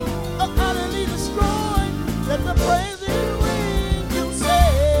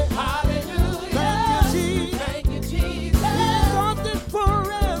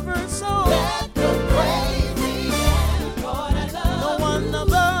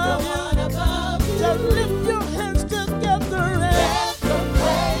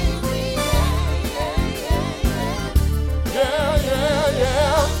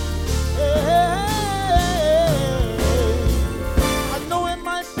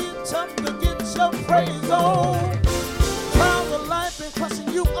praise on. Trials of life been crushing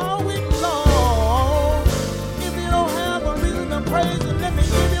you all week long. If you don't have a reason to praise Him, let me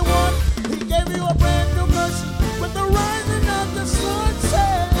give you one. He gave you a brand new mercy with the rising of the sun.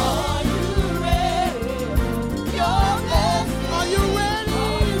 Say, are you ready? Your blessing. Are you ready?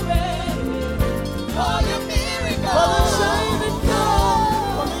 Are you ready for your miracle? For the shining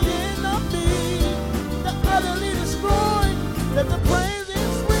come from the enemy that utterly destroyed. Let the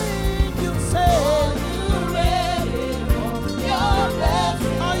praises ring. You say, are you ready for your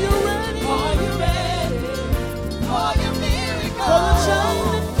blessing? Are you ready? Are you ready for your miracle? For the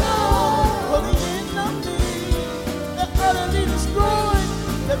shining come from the enemy that utterly destroyed.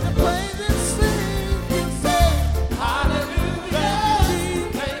 Let the praises sing. You say, hallelujah.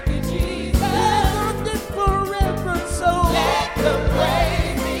 Thank you, Jesus. He's looking forever, so let the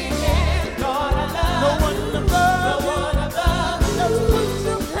praise begin. Lord, I love no one above. No one above. Let's put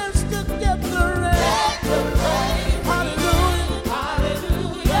your hands together and let the praise. Hallelujah.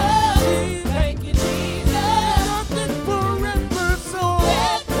 Hallelujah. Thank you, Jesus. He's looking forever, so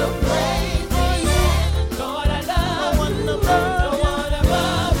let the praise begin. Lord, I love no one above. No one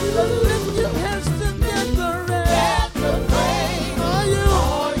above. Let's lift your hands together and let the praise. Are you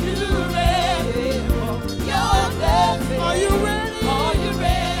ready for your blessing? Are you ready? Are you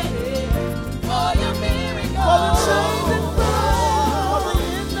ready for your miracle? For the shining from the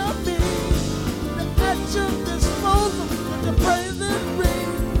enemy that at your disposal with the praises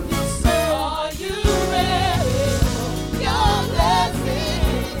ring. You say, are you ready for your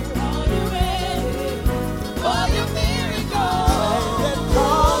blessing? Are you ready for your miracle? Say that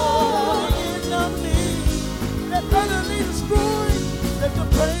from the enemy that utterly destroyed. Let the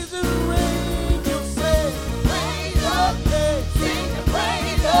praises ring. You say, praise up, sing the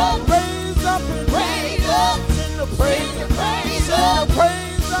praise up, raise up and raise up, sing the praise, sing the praise up,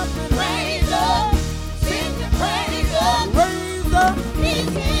 praise up and raise up, sing the praise up, raise up. He's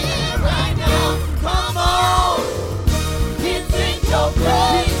here right now. Come on, He's in your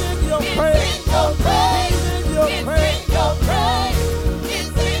praise, He's in your praise, He's in your praise, He's in your praise, He's in your praise,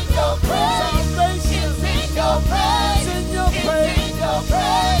 He's in your praise, salvation, He's in your praise, He's in your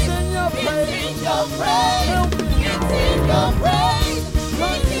praise, He's in your praise, He's in your praise, He's in your praise, He's in your praise.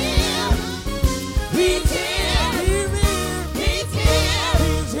 He's here, He's here, He's here,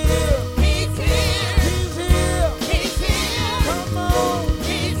 He's here, He's here, He's here, He's here. Come on,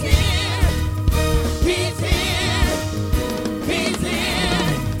 He's here, He's here, He's here,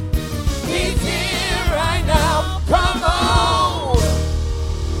 He's here right now. Come on.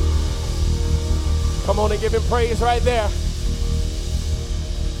 Come on and give Him praise right there.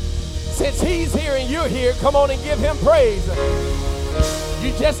 Since He's here and you're here, come on and give Him praise.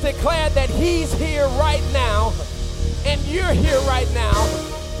 You just declared that He's here right now and you're here right now.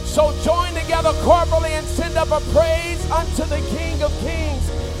 So join together corporately and send up a praise unto the King of Kings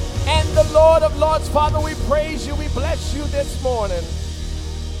and the Lord of Lords. Father, we praise you, we bless you this morning,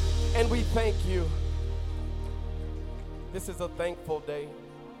 and we thank you. This is a thankful day.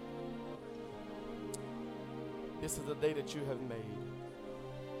 This is a day that you have made,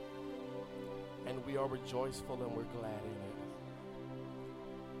 and we are rejoiceful and we're glad in it.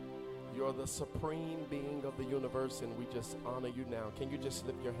 You're the supreme being of the universe, and we just honor you now. Can you just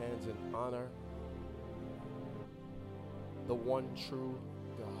lift your hands and honor the one true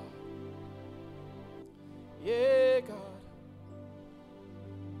God? Yeah, God.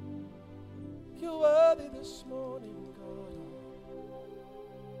 You're worthy this morning, God.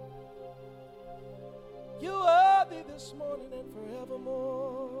 You're worthy this morning and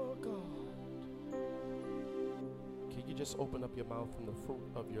forevermore, God. Can you just open up your mouth from the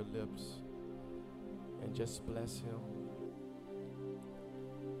fruit of your lips and just bless Him?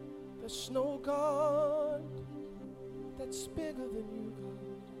 There's no God that's bigger than you, God.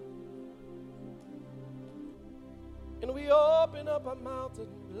 And we open up our mouth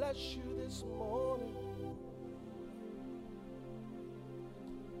and bless you this morning.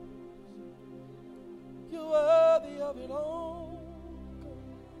 You're worthy of it all.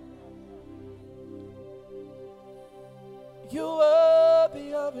 You're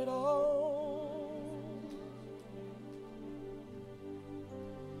worthy of it all.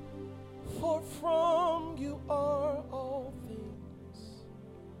 For from you are all things,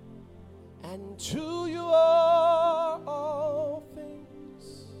 and to you are all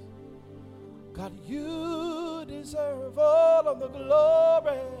things. God, you deserve all of the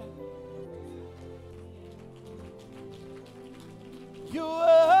glory. You're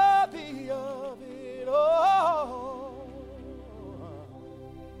worthy of it all.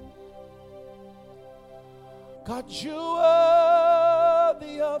 God, you're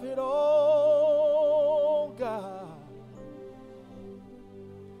worthy of it all.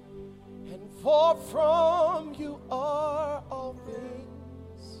 For from you are all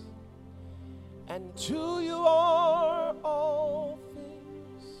things, and to you are all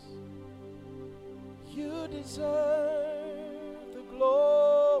things. You deserve the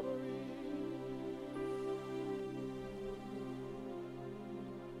glory.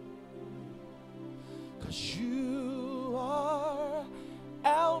 'Cause you are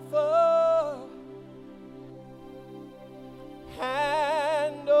Alpha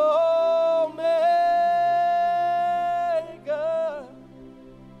and Omega.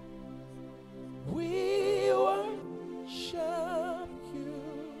 We worship you,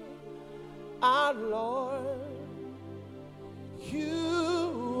 our Lord.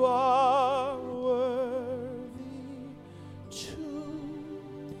 You are worthy to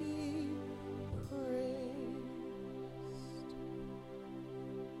be praised.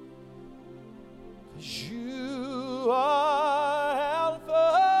 'Cause you are Alpha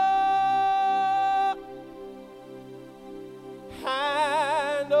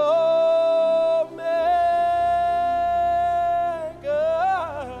and Omega.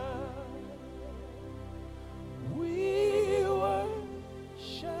 We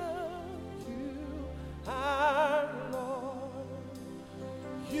worship you, our Lord.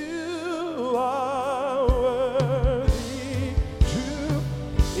 You are worthy to.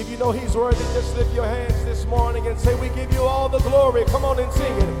 If you know he's worthy, just lift your hands this morning and say, we give you all the glory. Come on and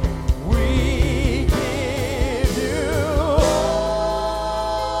sing it. We give you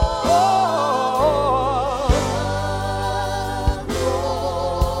all glory.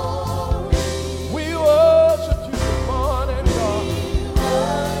 We worship you this morning, God.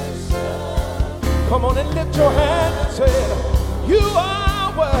 Come on and lift your hands and say it. You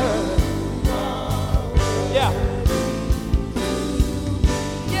are worthy. Yeah.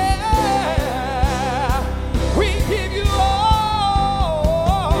 We give you all.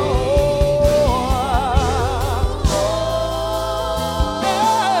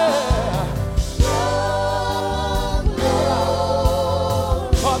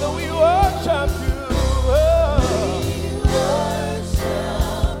 Father, we worship you.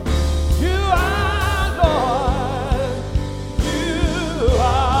 You are Lord. You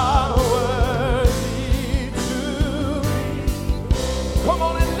are worthy to be. Come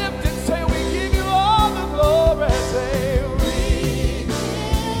on and lift and say, we give you all the glory. Say, we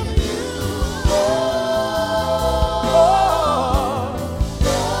give you all glory.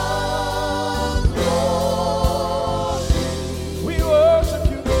 We worship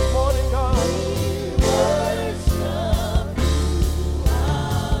you this morning, God.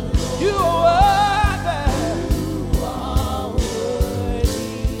 You are worthy.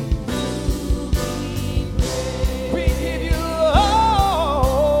 We give you all.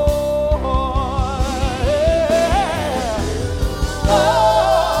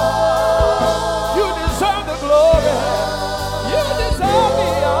 You deserve the glory. You deserve the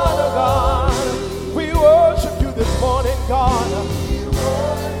honor, God. We worship you this morning, God.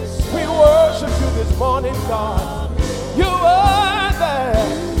 We worship you this morning, God. You are there.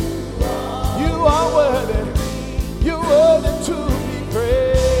 You are worthy. You are worthy to be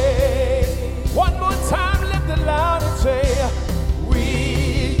praised. One more time, lift it loud and say, we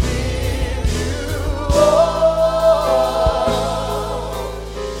give you all.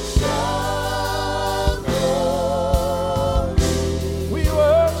 We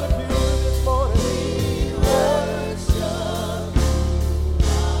worship you this morning.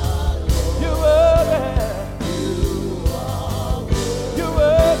 You were there. You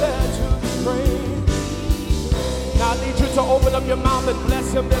were there to be praised. Now I need you to open up your mouth and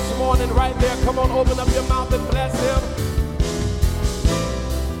bless him this morning right there. Come on, open up your mouth and bless him.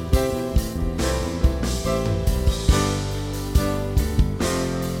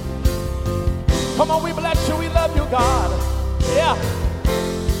 Come on, we bless you. We love you, God. Yeah.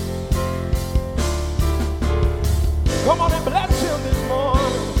 Come on and bless him this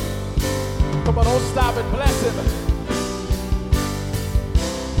morning. Come on, don't stop and bless him.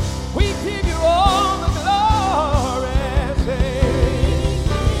 We give you all the glory. Say,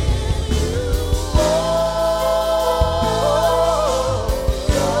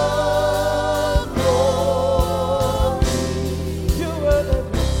 you were the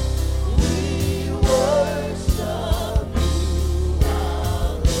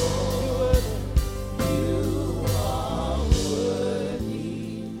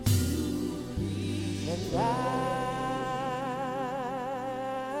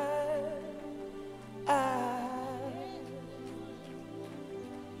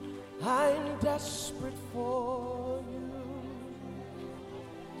I'm desperate for you.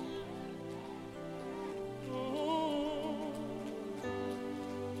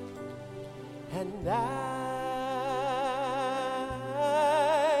 And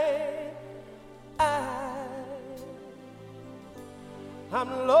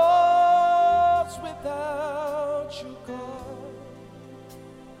I'm lost without you, God,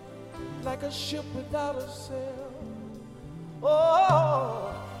 like a ship without a sail.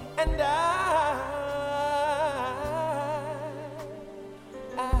 Oh, and I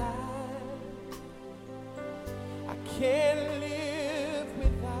can't live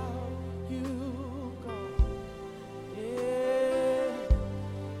without you, God. Yeah,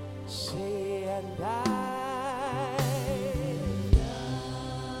 say and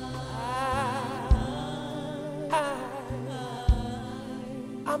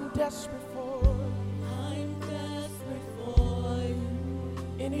I'm desperate for you. I'm desperate for you.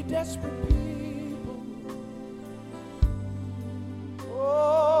 Any desperate people?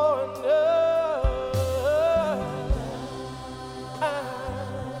 Oh no,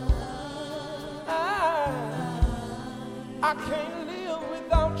 I can't live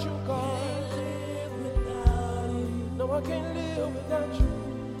without you, God. No, I can't live without you.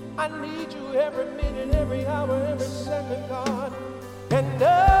 I need you every minute, every hour, every second, God. And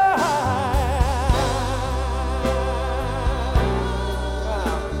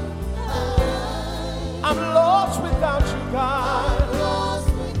I'm lost without you, God. I'm lost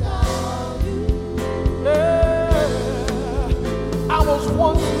without you. Yeah. I was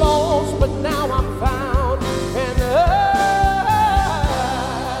once lost, but now I'm found. And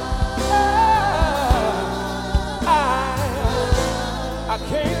I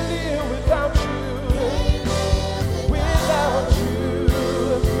can't live without you. Without you.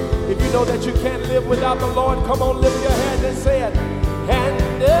 If you know that you can't live without the Lord, come on, lift your hand and say it.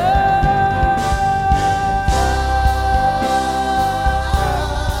 And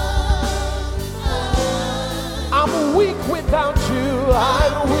I'm weak without you.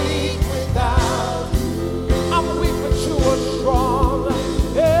 I'm weak without you. I'm weak, but you are strong.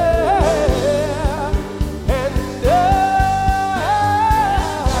 Yeah. And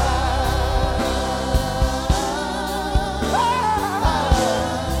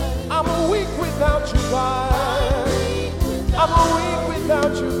I'm weak without you, God. I'm weak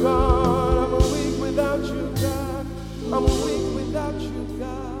without you, God. I'm weak without you, God. I'm weak without you,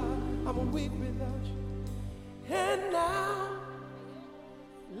 God. I'm weak without you. And now,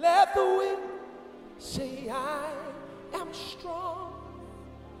 let the weak say I am strong.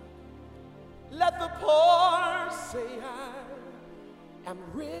 Let the poor say I am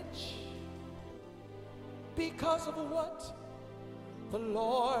rich because of what the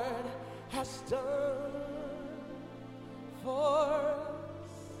Lord has done for us.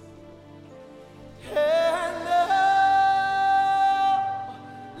 And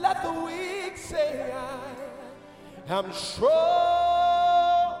let the weak say I am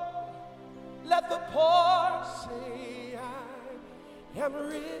strong. Let the poor say I am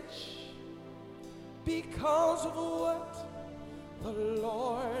rich because of what the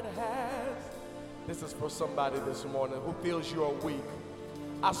Lord has. This is for somebody this morning who feels you are weak.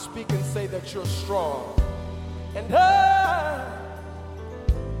 I speak and say that you're strong. And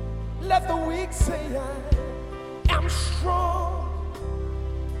let the weak say I am strong.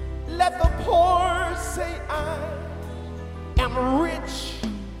 Let the poor say I am rich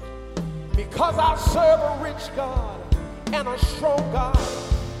because I serve a rich God and a strong God,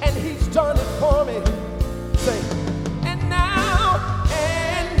 and He's done it for me. Say, and now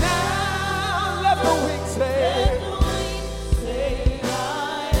let the weak say I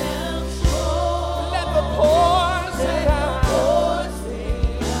am strong. Let the poor say I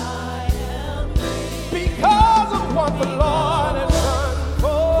am rich because of what the Lord has done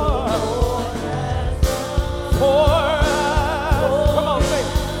for us. Come on, say,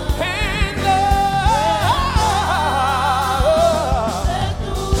 and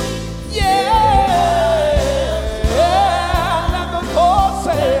yeah.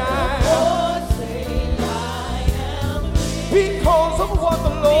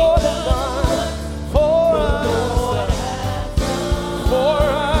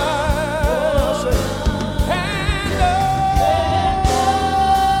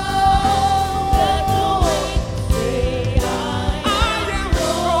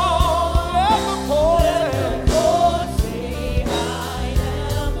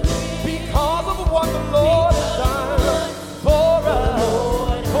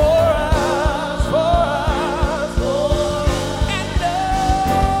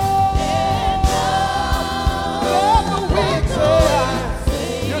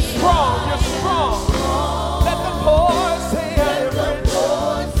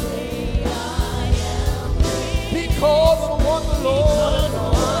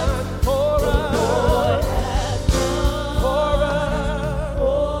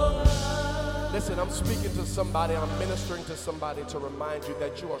 somebody, I'm ministering to somebody to remind you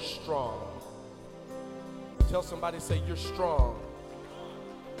that you are strong. Tell somebody, say, you're strong.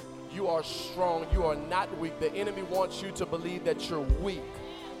 You are strong. You are not weak. The enemy wants you to believe that you're weak.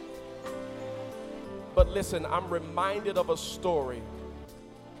 But listen, I'm reminded of a story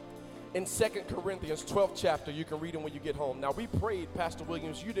in 2 Corinthians 12th chapter. You can read it when you get home. Now, we prayed, Pastor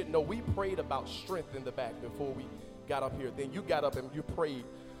Williams, you didn't know, we prayed about strength in the back before we got up here. Then you got up and you prayed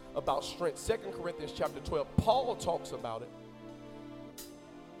about strength. 2 Corinthians chapter 12, Paul talks about it.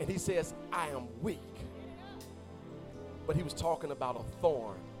 And he says, I am weak. But he was talking about a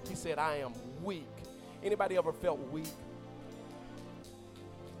thorn. He said, I am weak. Anybody ever felt weak?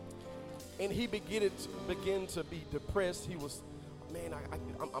 And he began to be depressed. He was, man,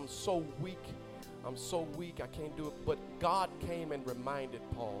 I'm so weak. I'm so weak. I can't do it. But God came and reminded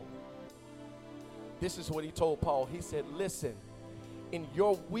Paul. This is what he told Paul. He said, listen, in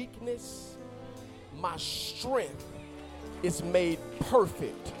your weakness, my strength is made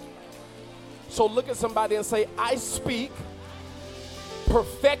perfect. So look at somebody and say, I speak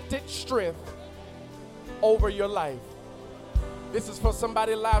perfected strength over your life. This is for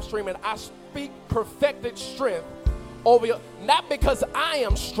somebody live streaming. I speak perfected strength over your, not because I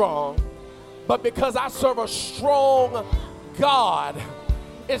am strong, but because I serve a strong God.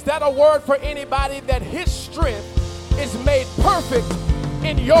 Is that a word for anybody that his strength is made perfect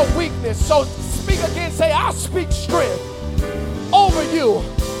in your weakness? So speak again, say, I speak strength over you.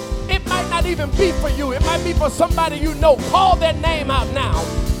 It might not even be for you. It might be for somebody you know. Call their name out now.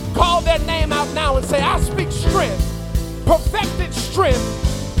 Call their name out now and say, I speak strength, perfected strength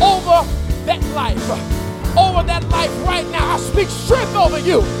over that life. Over that life right now. I speak strength over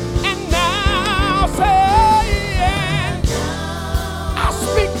you. And now say, and I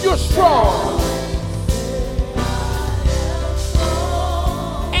speak you're strong.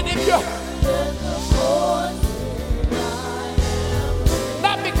 And if you're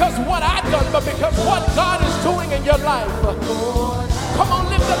because what I've done, but because what God is doing in your life. Come on,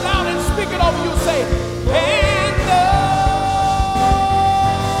 lift it loud and speak it over you. Say, and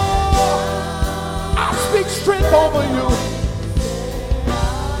I speak strength over you.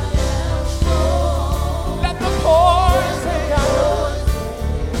 Let the poor say,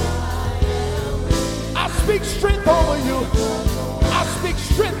 I speak strength over you. I speak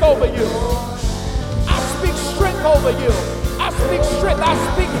strength over you. I speak strength over you. I speak strength, I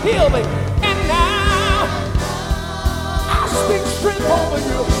speak healing, and now I speak strength over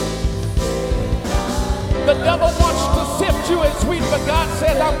you. The devil wants to sift you as wheat, but God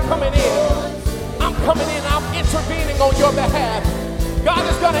says, I'm coming in. I'm coming in, I'm intervening on your behalf. God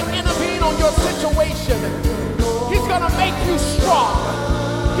is going to intervene on your situation. He's going to make you strong.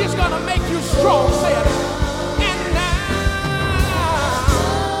 He's going to make you strong, say it. And now,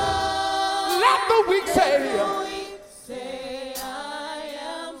 let the weak say,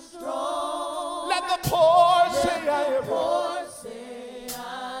 poor say I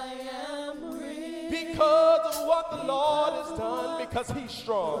am rich. Because of what the Lord has done, because he's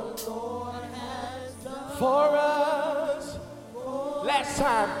strong for us. Last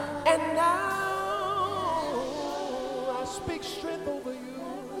time. And now I speak strength over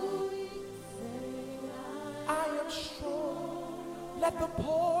you. I am strong. Let the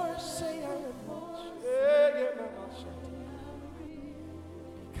poor say I am rich.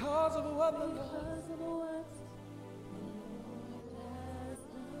 Because of what the Lord has done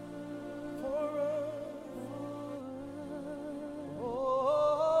for us.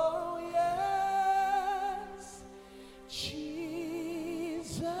 Oh, yes,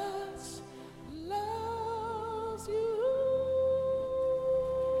 Jesus loves you.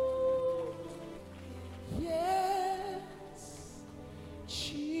 Yes,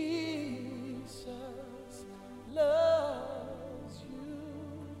 Jesus loves you.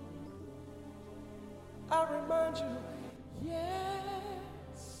 I remind you,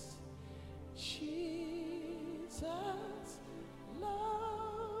 yes, Jesus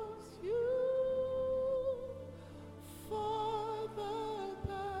loves you. For the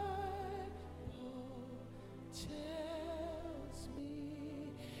Bible tells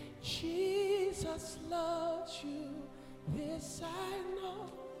me Jesus loves you. This I know.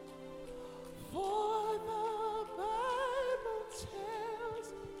 For the Bible tells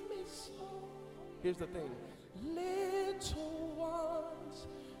me so. Here's the thing. Little ones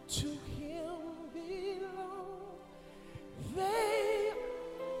to him belong. They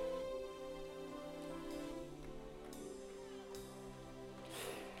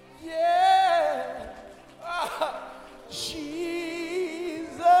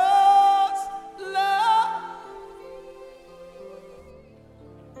Jesus love.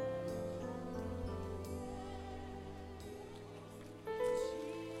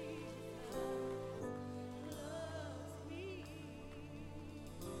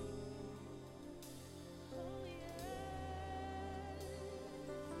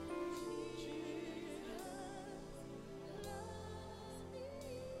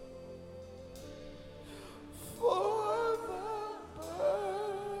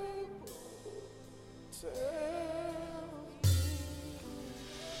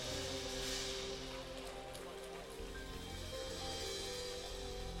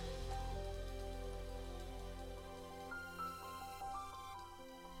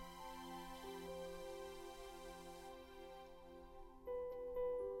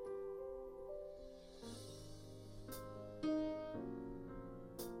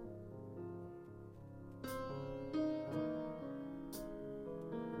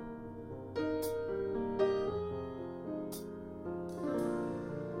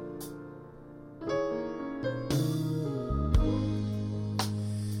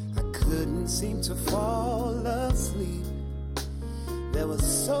 couldn't seem to fall asleep. There was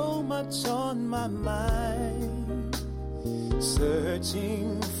so much on my mind,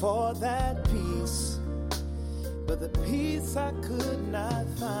 searching for that peace, but the peace I could not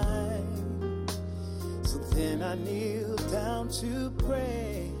find. So then I kneeled down to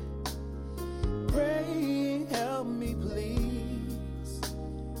pray. Pray, help me please.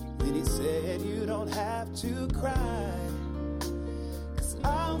 Then he said, you don't have to cry, 'cause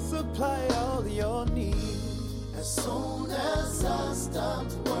I'll supply all your needs. As soon as I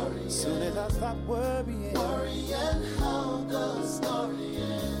stopped worrying, worrying how the story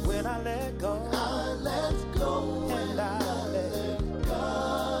ends. When I let go, and I let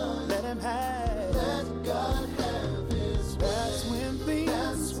God, let him have, let God have his way. That's when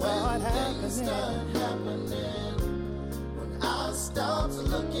things start happening. When I stopped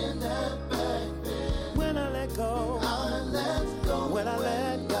looking at back then. When I let go, when I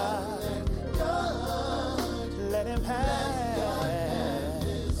let God, let him have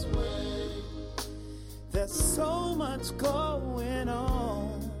his way. There's so much going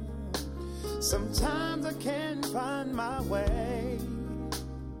on. Sometimes I can't find my way,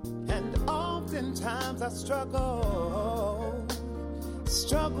 and oftentimes I struggle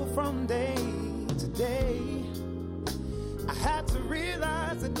from day to day. I had to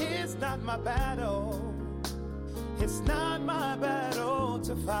realize that it's not my battle. It's not my battle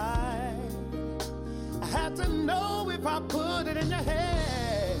to fight. I had to know if I put it in your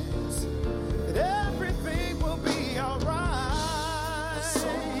hands that everything will be alright. As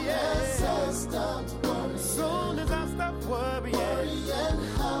soon as I stopped worrying, worrying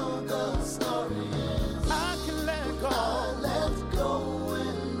how the story ends, I can let go.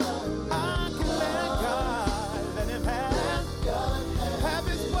 I can let God, let him have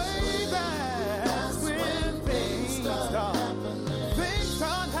his way. That's when things start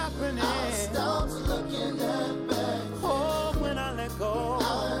happening. I stopped looking at back. Oh, when I let go,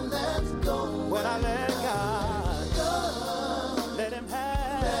 when I let God, let him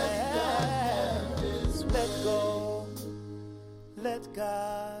have his way. Let go, let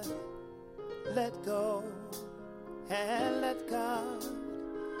God, let go, and let God,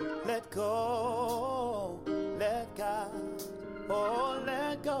 let go, let God, oh,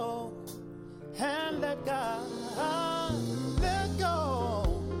 let go, and let God, let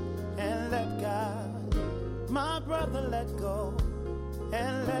go, and let God. My brother, let go,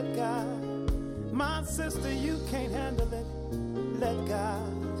 and let God. My sister, you can't handle it, let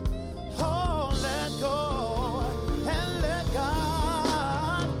God. Oh, let go, and let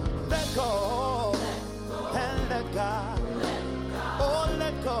God. Let go, and let God. Oh,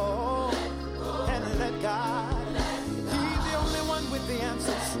 let go, and let God. He's the only one with the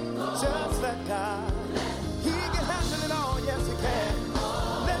answers. Just let God. He can handle it all, yes he can.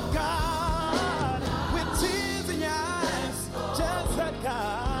 Let God, with tears in your eyes, just let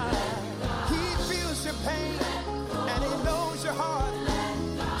God. He feels your pain, and he knows your heart.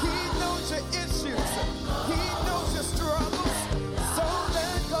 He knows your issues. He knows your struggles. So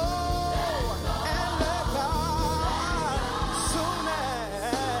let go and let God.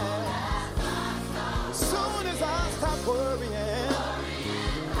 Soon as I stop worrying,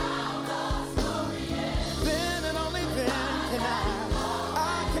 then and only then can I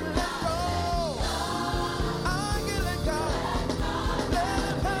can let go. I can let go. Let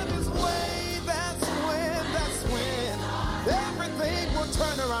him have his way. That's when everything will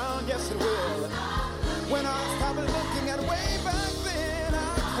turn around. Yes, it will. When I stop looking at way back then, I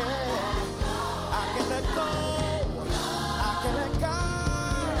can let go. I can let go.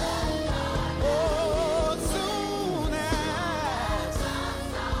 Oh, soon as,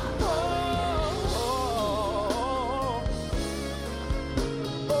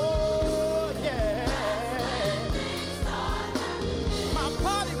 oh, yeah. My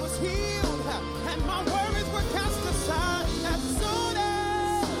body was healed, and my worries were cast aside. As soon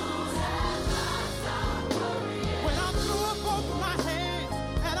as, when I threw up both my hands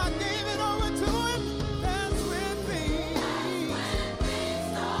and I gave it over to him, that's when things,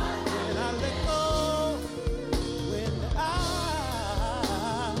 when I let go, when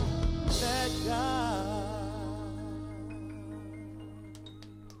I let God.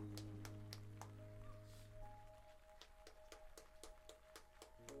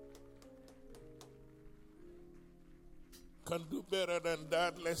 Can do better than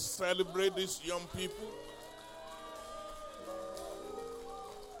that. Let's celebrate these young people.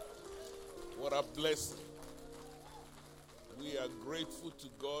 What a blessing. We are grateful to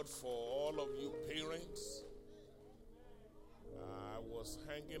God for all of you parents. I was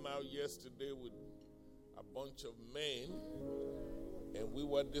hanging out yesterday with a bunch of men, And we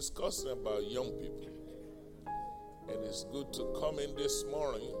were discussing about young people. And it's good to come in this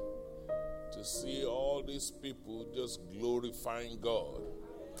morning to see all these people just glorifying God.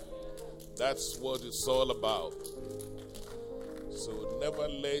 That's what it's all about. So never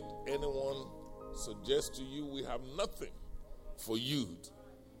let anyone suggest to you we have nothing for youth,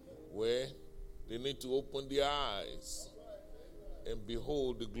 where they need to open their eyes and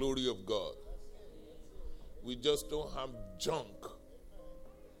behold the glory of God. We just don't have junk.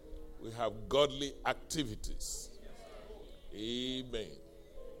 We have godly activities. Amen.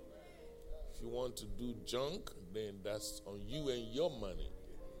 If you want to do junk, then that's on you and your money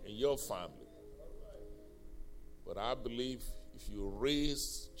and your family. But I believe if you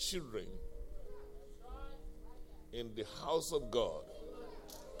raise children in the house of God,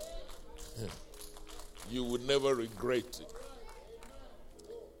 you will never regret it.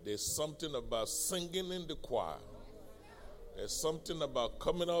 There's something about singing in the choir. There's something about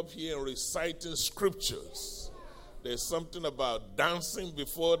coming up here and reciting scriptures. There's something about dancing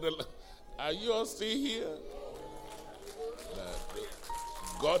before the... Are you all still here?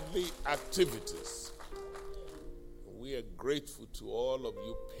 Godly activities. We are grateful to all of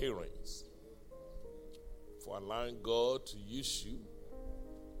you parents for allowing God to use you,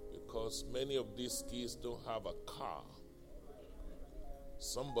 because many of these kids don't have a car.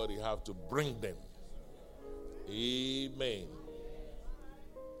 Somebody have to bring them. Amen.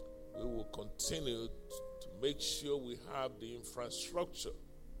 We will continue to make sure we have the infrastructure.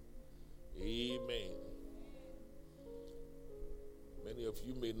 Amen. Many of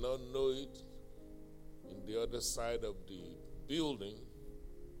you may not know it. In the other side of the building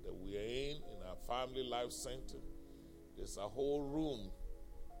that we are in our Family Life Center, there's a whole room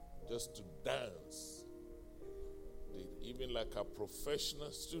just to dance. Even like a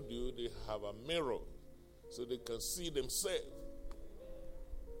professional studio, they have a mirror so they can see themselves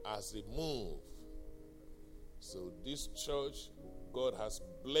as they move. So this church, God has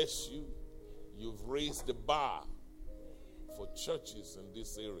blessed you. You've raised the bar for churches in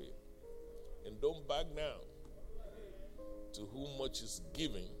this area. And don't back down. To whom much is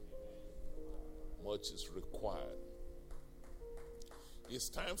given, much is required. It's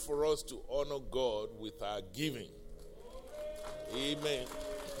time for us to honor God with our giving. Amen.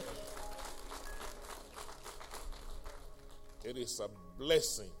 It is a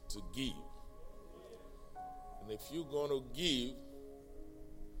blessing to give. And if you're going to give,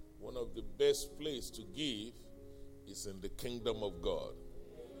 one of the best places to give is in the kingdom of God.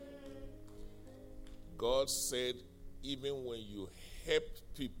 God said, even when you help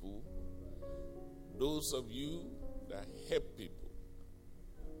people, those of you that help people,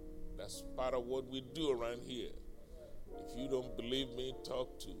 that's part of what we do around here. If you don't believe me,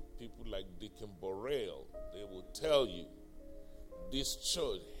 talk to people like Deacon Borrell. They will tell you this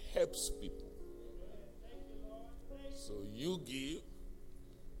church helps people. So you give,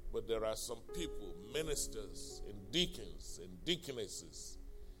 but there are some people, ministers and deacons and deaconesses,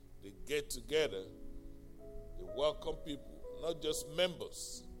 they get together, they welcome people, not just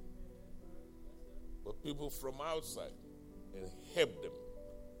members, but people from outside, and help them.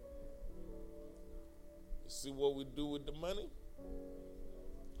 You see what we do with the money?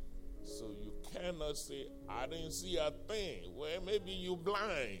 So you cannot say, I didn't see a thing. Well, maybe you're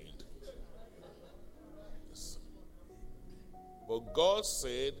blind. But God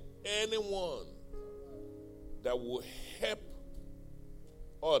said, anyone that will help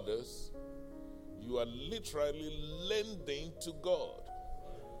others, you are literally lending to God.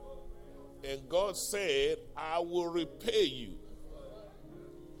 And God said, I will repay you.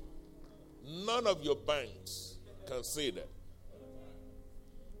 None of your banks can say that.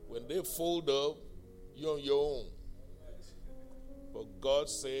 When they fold up, you're on your own. But God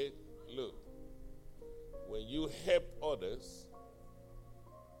said, look, when you help others,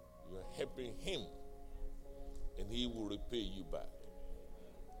 you're helping Him, and He will repay you back.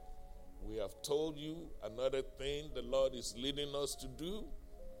 We have told you another thing the Lord is leading us to do,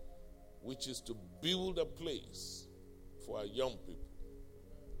 which is to build a place for our young people.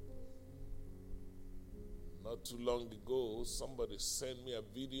 Not too long ago, somebody sent me a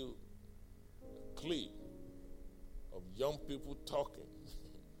video, a clip of young people talking.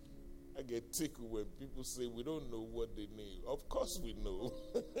 I get tickled when people say we don't know what they need. Of course we know.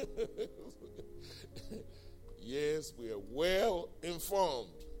 Yes, we are well informed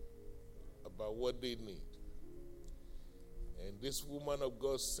about what they need. And this woman of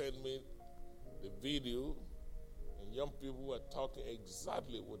God sent me the video, and young people were talking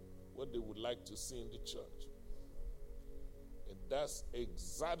exactly what they would like to see in the church. And that's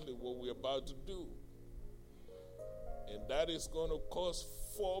exactly what we're about to do. And that is going to cost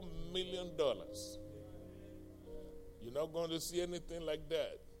 $4 million. You're not going to see anything like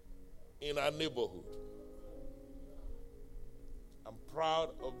that in our neighborhood. I'm proud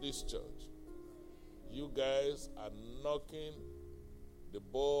of this church. You guys are knocking the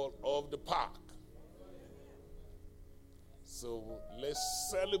ball off the park. So let's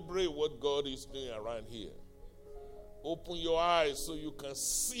celebrate what God is doing around here. Open your eyes so you can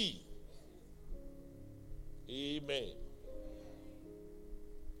see. Amen.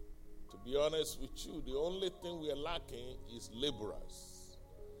 To be honest with you, the only thing we are lacking is laborers.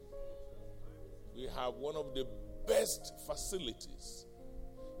 We have one of the best facilities.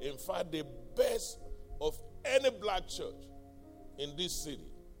 In fact, the best of any black church in this city,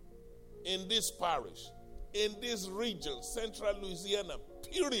 in this parish, in this region, Central Louisiana,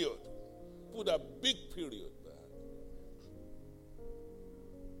 period. Put a big period behind.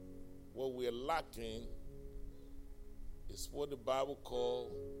 What we're lacking is what the Bible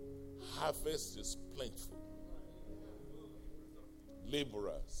calls harvest is plentiful.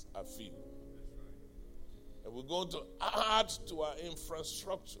 Laborers are few. And we're going to add to our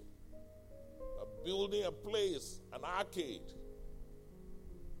infrastructure by building a place, an arcade,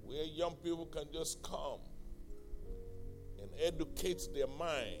 where young people can just come and educate their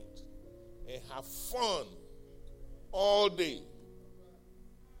mind and have fun all day.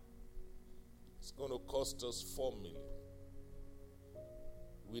 It's going to cost us $4 million.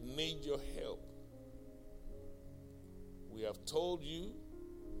 We need your help. We have told you,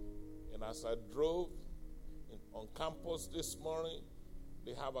 and as I drove on campus this morning,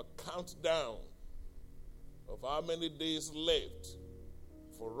 they have a countdown of how many days left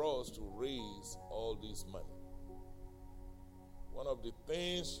for us to raise all this money. One of the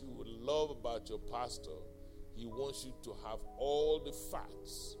things you would love about your pastor, he wants you to have all the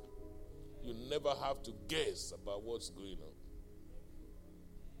facts. You never have to guess about what's going on.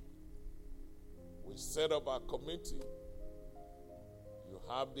 We set up our committee. You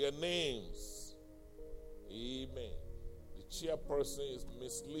have their names. Amen. The chairperson is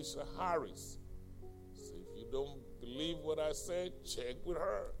Miss Lisa Harris. So if you don't believe what I said, check with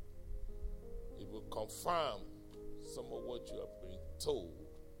her. It will confirm some of what you have been told.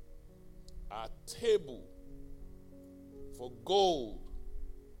 Our table for gold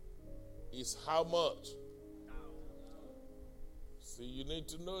is how much? See, you need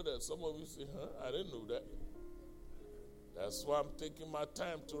to know that. Some of you say, I didn't know that. That's why I'm taking my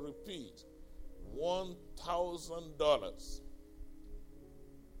time to repeat. $1,000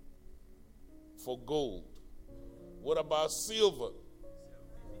 for gold. What about silver?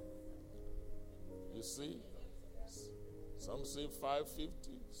 You see? Some say $550,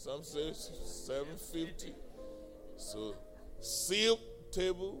 some say $750. So, silver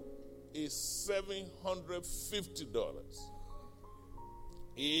table is $750.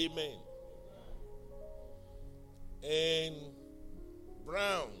 Amen. And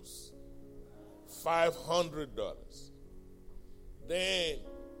browns, $500. Then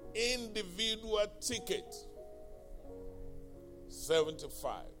individual ticket,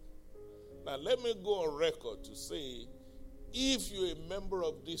 $75. Now let me go on record to say, if you're a member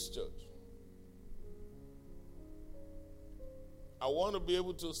of this church, I want to be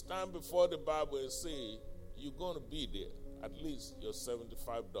able to stand before the Bible and say, you're going to be there, at least your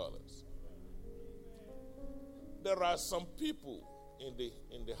 $75. There are some people in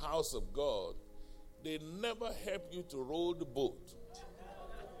the house of God, they never help you to row the boat.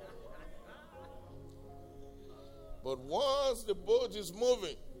 But once the boat is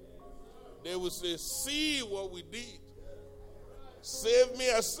moving, they will say, see what we did. Save me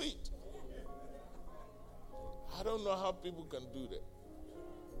a seat. I don't know how people can do that.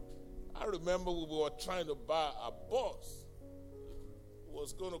 I remember we were trying to buy a bus. It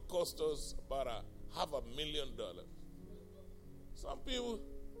was going to cost us about $500,000. Some people,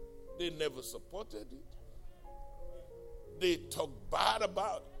 they never supported it. They talked bad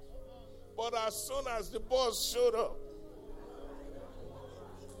about it. But as soon as the bus showed up,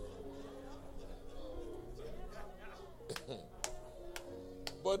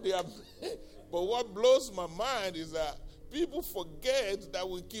 but what blows my mind is that people forget that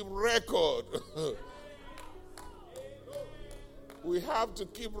we keep record. We have to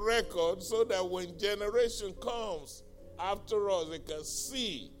keep record so that when generation comes after us, they can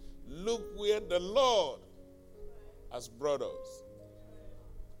see, look where the Lord has brought us.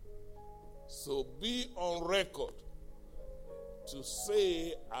 So be on record to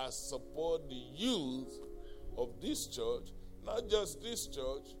say I support the youth of this church, not just this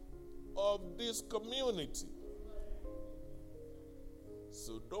church, of this community.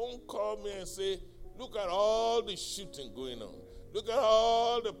 So don't call me and say, Look at all the shooting going on. Look at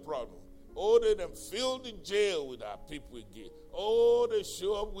all the problems. Oh, they done fill the jail with our people again. Oh, they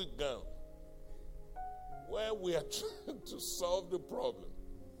show up with guns. Well, we are trying to solve the problem.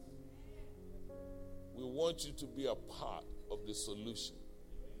 We want you to be a part of the solution.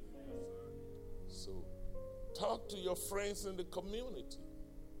 So, talk to your friends in the community.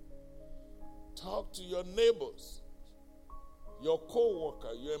 Talk to your neighbors, your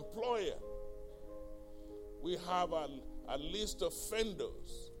co-worker, your employer. We have a list of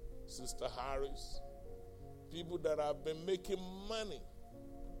vendors, Sister Harris, people that have been making money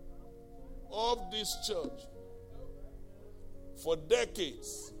of this church for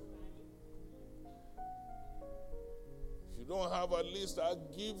decades. If you don't have a list, I'll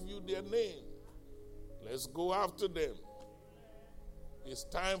give you their name. Let's go after them. It's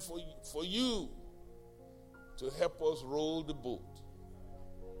time for you to help us roll the boat.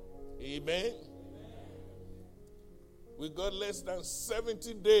 Amen? We got less than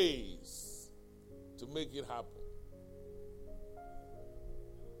 70 days to make it happen.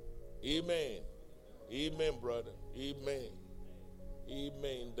 Amen. Amen, brother. Amen.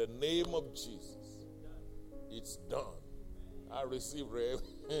 Amen. In the name of Jesus, it's done. I receive Rev.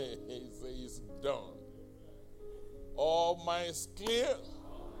 He says it's done. All minds clear.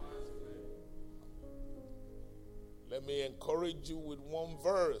 Let me encourage you with one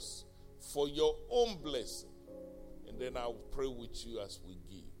verse for your own blessing. And then I'll pray with you as we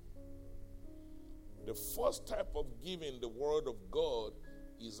give. The first type of giving the word of God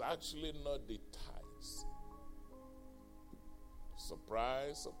is actually not the tithes.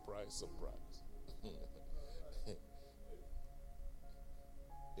 Surprise, surprise, surprise.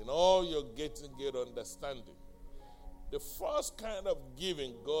 In all your getting, get understanding. The first kind of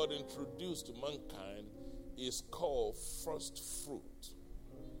giving God introduced to mankind is called first fruit.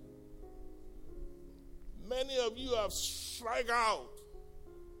 Many of you have struck out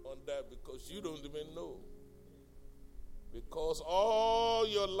on that because you don't even know. Because all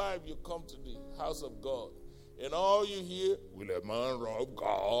your life you come to the house of God and all you hear, will a man rob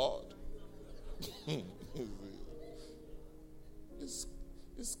God? It's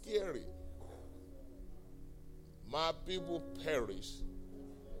scary. My people perish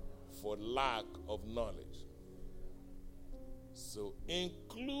for lack of knowledge. So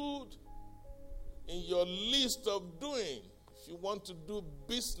include in your list of doing, if you want to do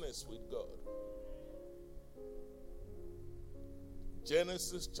business with God.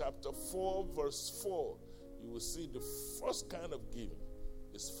 Genesis chapter 4, verse 4, you will see the first kind of giving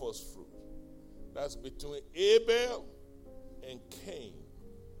is first fruit. That's between Abel and Cain.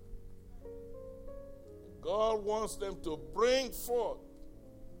 God wants them to bring forth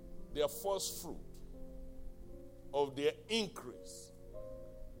their first fruit of their increase.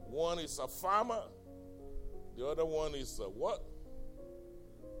 One is a farmer, the other one is a what?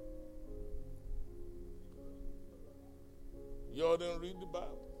 Y'all didn't read the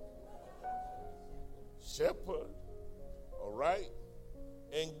Bible? Shepherd, all right?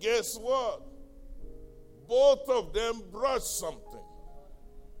 And guess what? Both of them brought something.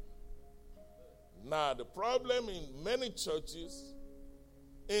 Now, the problem in many churches,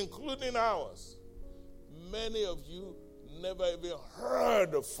 including ours, many of you never even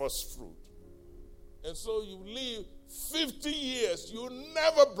heard of first fruit. And so you live 50 years, you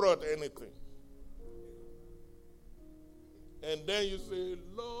never brought anything. And then you say,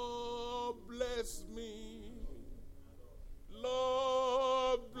 Lord, bless me.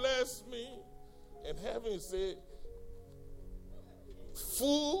 Lord, bless me. And heaven say,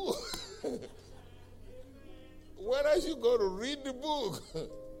 fool, when are you going to read the book?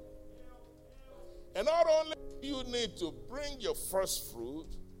 And not only you need to bring your first fruit,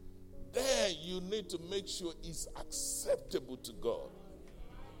 then you need to make sure it's acceptable to God.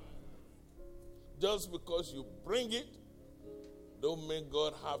 Just because you bring it, don't mean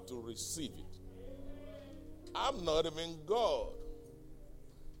God have to receive it. I'm not even God.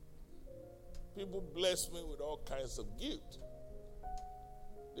 People bless me with all kinds of gifts.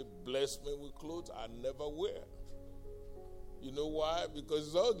 They bless me with clothes I never wear. You know why? Because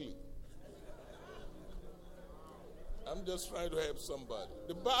it's ugly. I'm just trying to help somebody.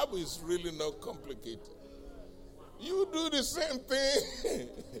 The Bible is really not complicated. You do the same thing.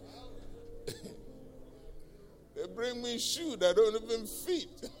 They bring me shoes that don't even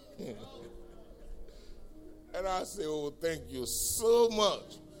fit. And I say, oh, thank you so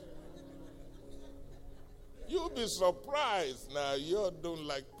much. You'll be surprised. Now, you don't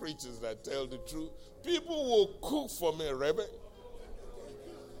like preachers that tell the truth. People will cook for me, Reverend.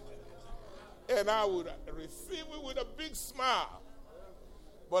 And I would receive it with a big smile.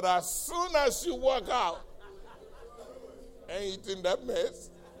 But as soon as you walk out, ain't in that mess.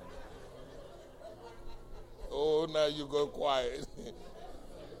 Oh, now you go quiet.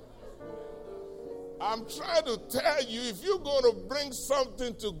 I'm trying to tell you, if you're going to bring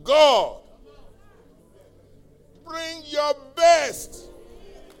something to God, bring your best.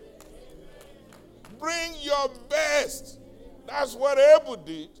 Bring your best. That's what Abel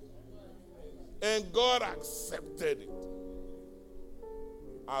did. And God accepted it.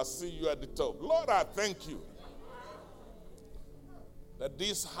 I'll see you at the top. Lord, I thank you that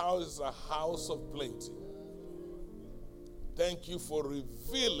this house is a house of plenty. Thank you for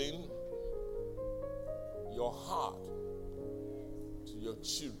revealing your heart to your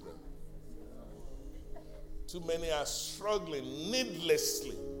children. Too many are struggling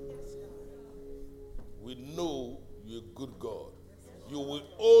needlessly. We know you're a good God. You will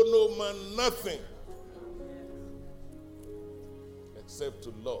owe no man nothing except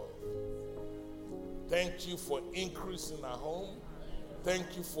to love. Thank you for increasing our home.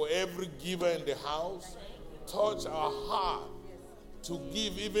 Thank you for every giver in the house. Touch our heart to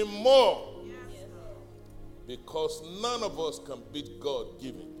give even more, because none of us can beat God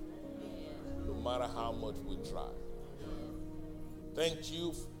giving, no matter how much we try. Thank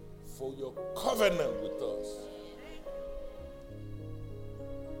you for your covenant with us.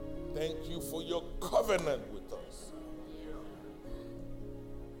 Thank you for your covenant with us.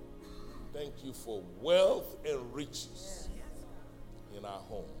 Thank you for wealth and riches in our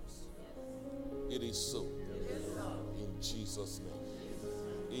homes. It is so. In Jesus' name.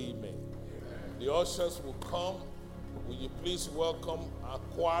 Amen. The ushers will come. Will you please welcome our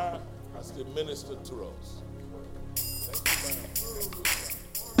choir as they minister to us? Thank you, ma'am.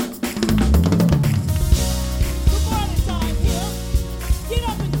 Good morning time here. Get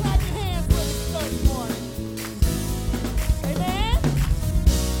up and clap your hands for this Sunday morning. Amen.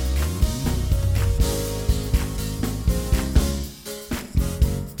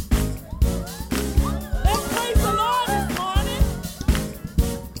 Let's praise the Lord this morning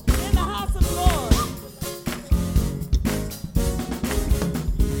in the house of the Lord.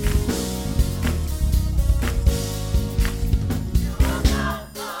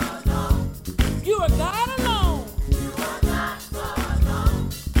 You are God alone.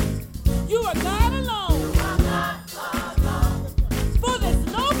 You are God alone. For there's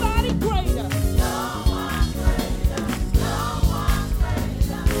nobody greater.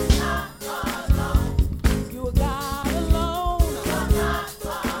 You are God alone.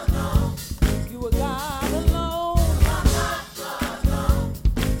 You are God alone.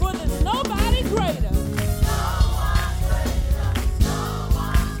 For there's nobody greater.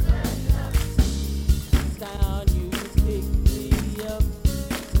 Down you picked me up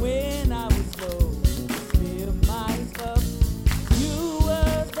when I was low. Fill my cup. You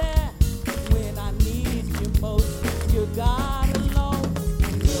were there when I needed you most. You're God alone,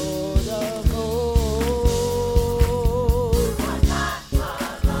 Lord of hosts.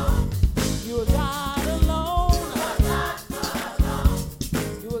 You are God alone.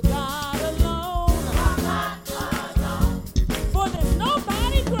 You are God alone. For there's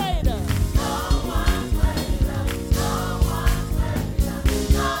nobody greater.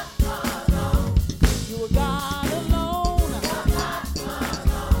 You are God alone.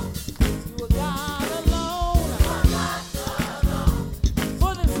 You are God alone.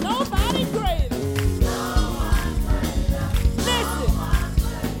 For there's nobody greater. Listen.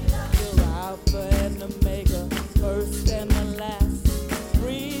 You're Alpha and Omega, first and the last.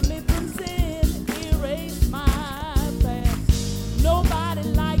 Free me from sin, erase my past. Nobody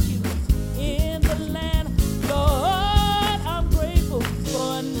like you in the land. Lord, I'm grateful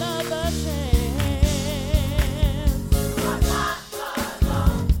for another chance.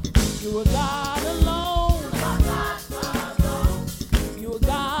 You are God alone. You are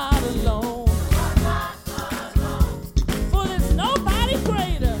God alone. For there's nobody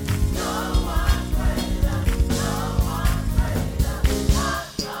greater.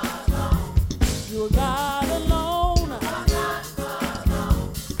 You are God alone.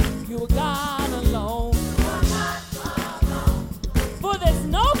 You are God alone. For there's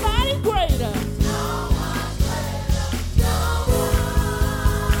nobody greater.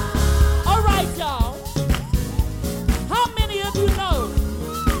 All right, y'all. How many of you know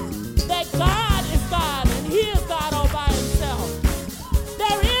that God is God and He is God all by Himself?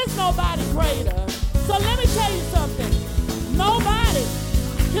 There is nobody greater. So let me tell you something. Nobody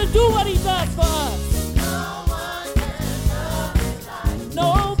can do what He does for us.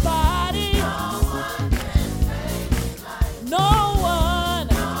 Nobody.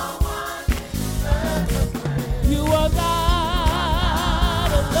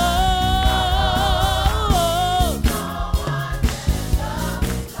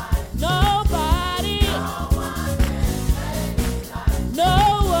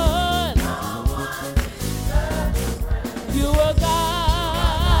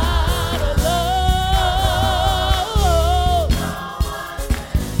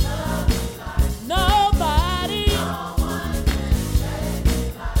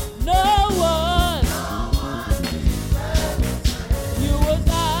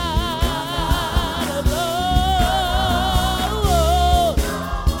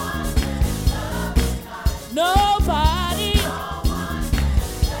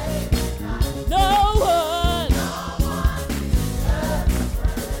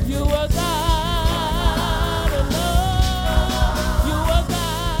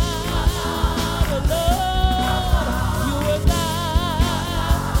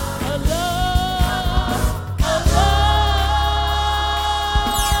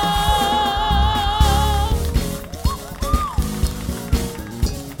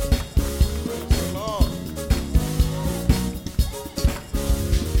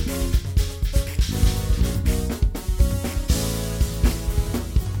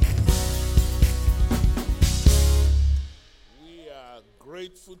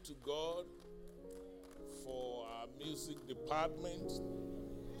 to God for our music department.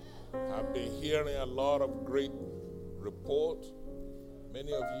 I've been hearing a lot of great reports.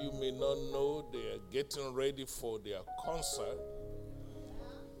 Many of you may not know they are getting ready for their concert.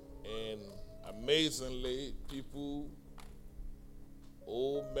 And amazingly, people,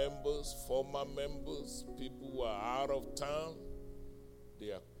 old members, former members, people who are out of town,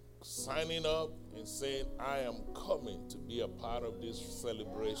 they are signing up and saying, I am coming to be a part of this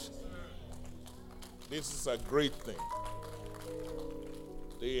celebration. This is a great thing.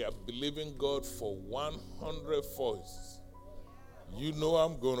 They are believing God for 100 voices. You know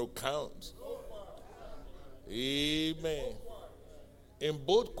I'm going to count. Amen. In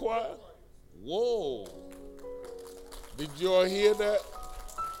both choir? Whoa. Did you all hear that?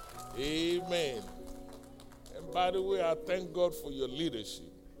 Amen. And by the way, I thank God for your leadership.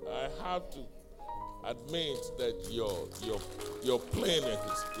 I have to admit that your planning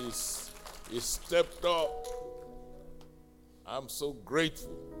is stepped up. I'm so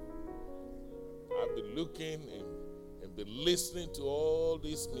grateful. I've been looking and been listening to all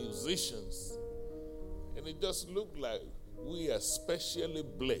these musicians, and it just looked like we are specially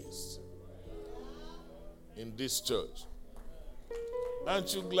blessed in this church.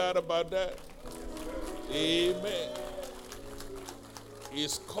 Aren't you glad about that? Amen.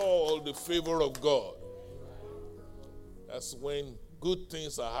 It's called the favor of God. That's when good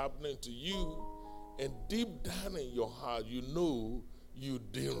things are happening to you, and deep down in your heart, you know you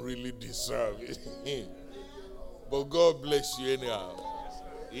didn't really deserve it. But God bless you anyhow.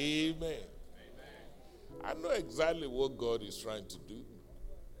 Amen. I know exactly what God is trying to do,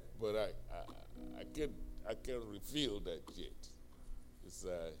 but I can't reveal that yet.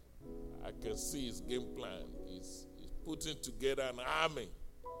 I can see his game plan. He's putting together an army.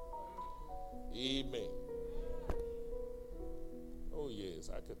 Amen. Oh yes,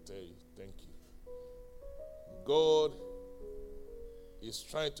 I can tell you. Thank you. God is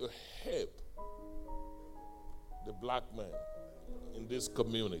trying to help the black man in this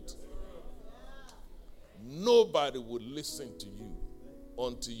community. Nobody will listen to you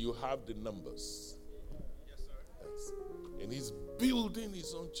until you have the numbers. Yes, sir. Yes. And he's building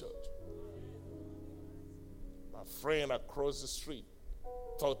his own church. My friend across the street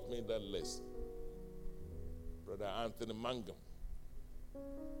taught me that lesson. Brother Anthony Mangum.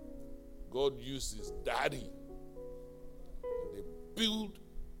 God used his daddy. And they build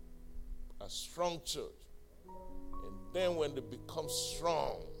a strong church. And then when they become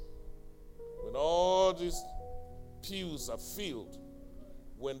strong, when all these pews are filled,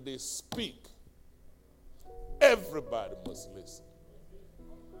 when they speak, everybody must listen.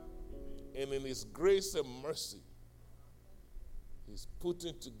 And in his grace and mercy, he's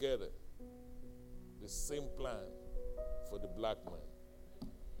putting together the same plan for the black man.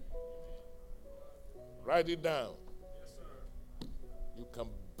 Write it down. Yes, sir. You can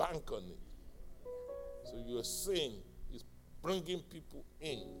bank on it. So you're saying he's bringing people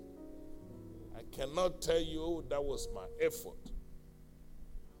in. I cannot tell you, oh, that was my effort.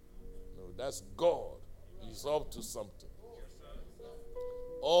 No, that's God. He's up to something.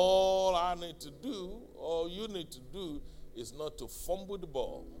 All I need to do, all you need to do, is not to fumble the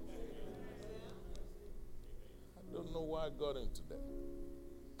ball. I don't know why I got into that.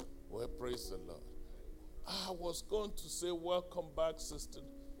 Well, praise the Lord. I was going to say, welcome back, Sister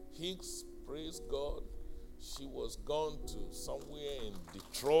Hicks. Praise God. She was gone to somewhere in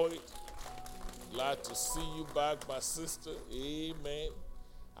Detroit. Glad to see you back, my sister. Amen.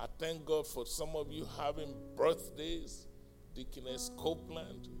 I thank God for some of you having birthdays. Deaconess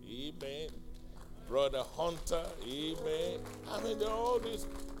Copeland. Amen. Brother Hunter. Amen. I mean, there are all these,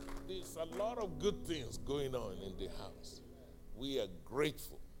 there's a lot of good things going on in the house. We are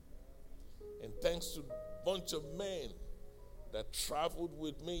grateful. And thanks to a bunch of men that traveled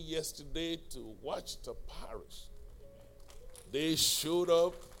with me yesterday to watch the parish. They showed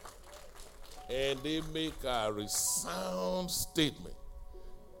up and they make a resound statement.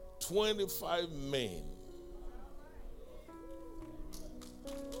 25 men.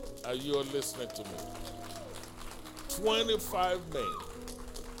 Are you all listening to me? 25 men.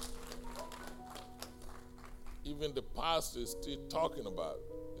 Even the pastor is still talking about it.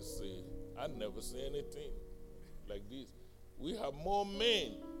 You see, I never say anything like this. We have more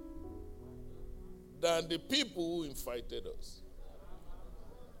men than the people who invited us.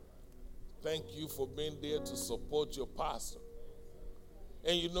 Thank you for being there to support your pastor.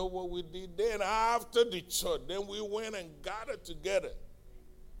 And you know what we did? Then after the church, then we went and gathered together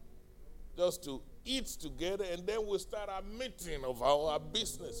just to eat together, and then we start our meeting of our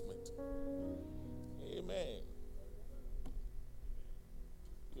business meeting. Amen.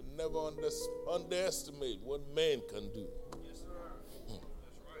 never underestimate what man can do. Yes, sir. That's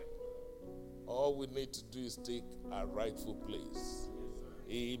right. All we need to do is take our rightful place.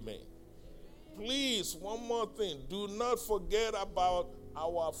 Amen. Please, one more thing. Do not forget about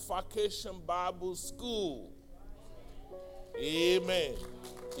our Vacation Bible School. Amen.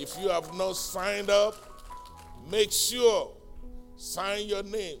 If you have not signed up, make sure sign your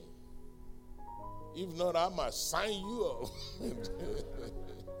name. If not, I must sign you up.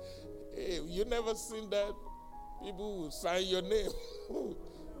 Hey, you never seen that? People will sign your name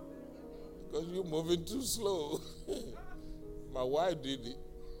because you're moving too slow. My wife did it.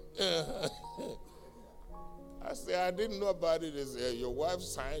 I said, I didn't know about it. They said, your wife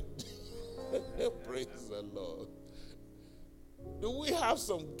signed. Praise the Lord. Do we have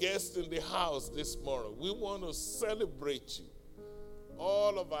some guests in the house this morning? We want to celebrate you.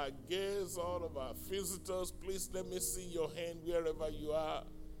 All of our guests, all of our visitors, please let me see your hand wherever you are.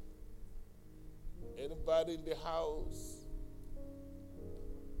 Anybody in the house?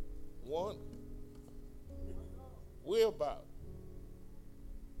 One? Where about?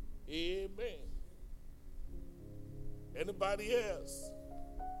 Amen. Anybody else?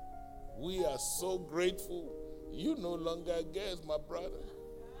 We are so grateful. You no longer a guest, my brother.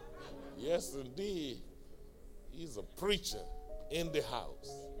 Yes, indeed. He's a preacher in the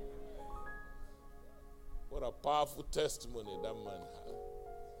house. What a powerful testimony that man had.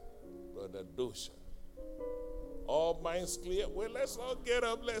 Brother Dosha. All minds clear? Well, let's all get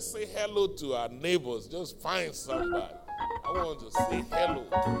up. Let's say hello to our neighbors. Just find somebody. I want to say hello.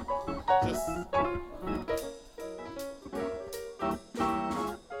 Just...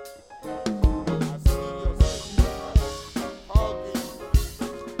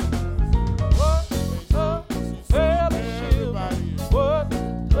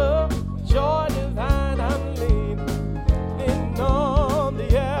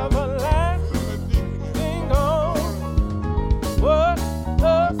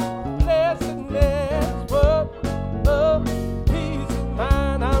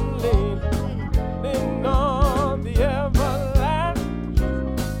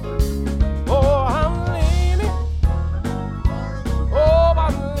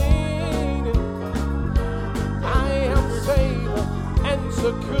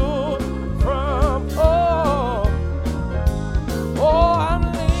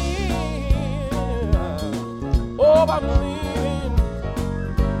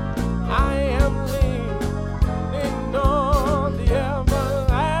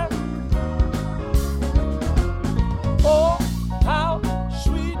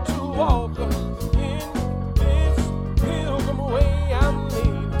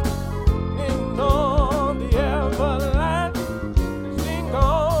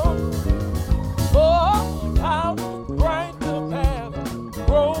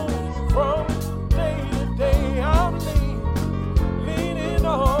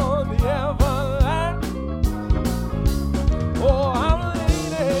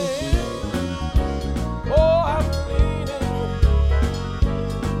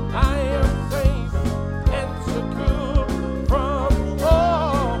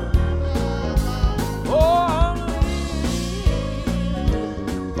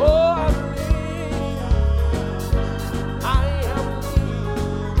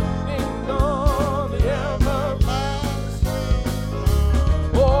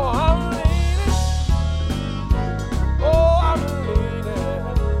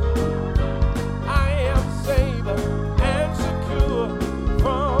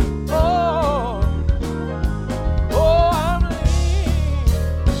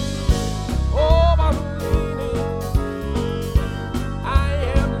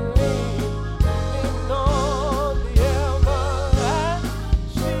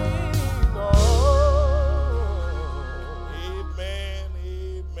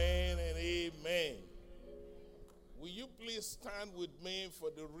 Stand with me for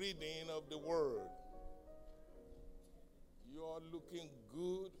the reading of the word. You are looking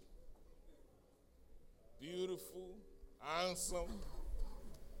good, beautiful, handsome.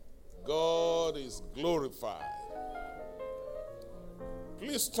 God is glorified.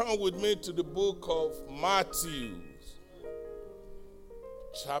 Please turn with me to the book of Matthew,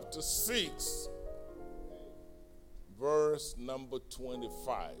 chapter 6, verse number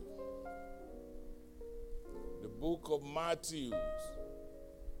 25. The book of Matthew,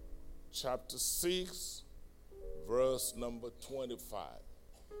 chapter 6, verse number 25.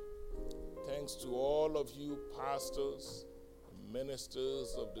 Thanks to all of you pastors and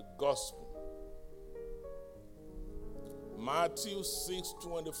ministers of the gospel. Matthew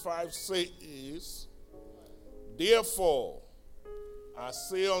 6:25 says, therefore, I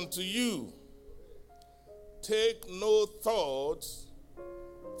say unto you, take no thought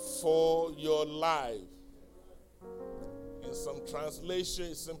for your life. In some translation,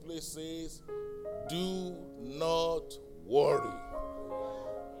 it simply says, do not worry.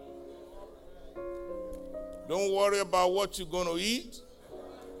 Don't worry about what you're going to eat.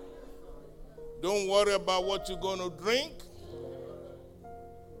 Don't worry about what you're going to drink.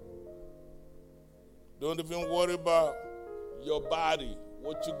 Don't even worry about your body,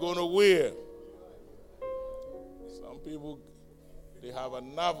 what you're going to wear. Some people, they have a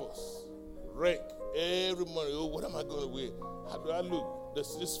nervous wreck every morning. Oh, what am I going to wear? How do I look?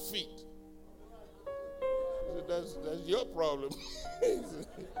 Does this fit? That's your problem.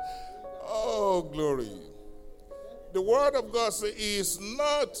 Oh, glory. The word of God says, is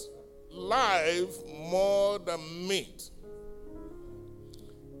not life more than meat,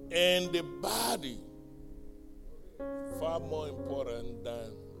 and the body far more important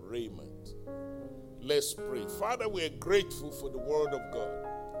than raiment. Let's pray. Father, we are grateful for the word of God.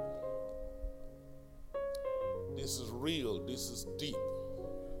 This is real. This is deep.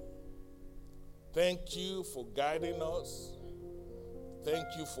 Thank you for guiding us. Thank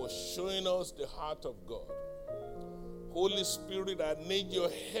you for showing us the heart of God. Holy Spirit, I need your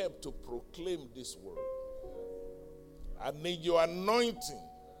help to proclaim this word. I need your anointing,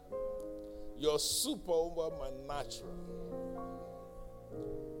 your super over my natural.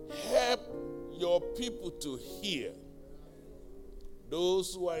 Help your people to hear.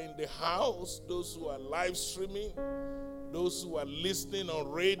 Those who are in the house, those who are live streaming, those who are listening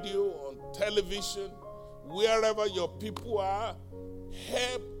on radio, on television, wherever your people are,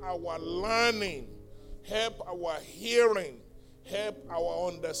 help our learning, help our hearing, help our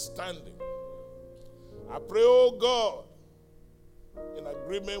understanding. I pray, oh God, in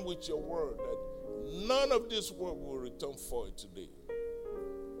agreement with your word, that none of this word will return void today.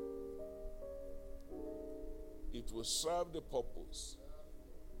 It will serve the purpose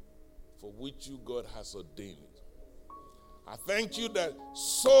for which you, God, has ordained it. I thank you that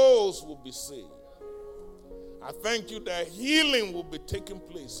souls will be saved. I thank you that healing will be taking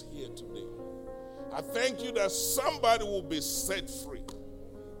place here today. I thank you that somebody will be set free.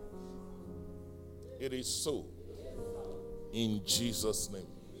 It is so. In Jesus' name.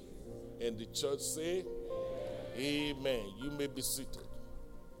 And the church say, amen. You may be seated.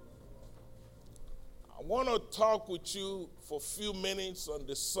 I want to talk with you for a few minutes on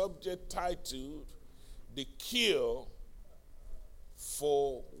the subject titled, The Cure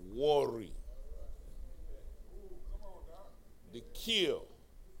for Worry. The cure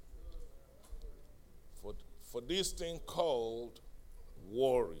for this thing called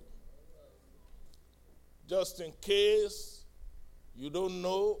worry. Just in case you don't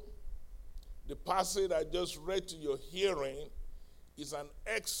know, the passage I just read to your hearing is an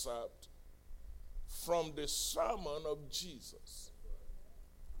excerpt from the sermon of Jesus.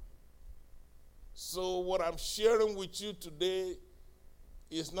 So what I'm sharing with you today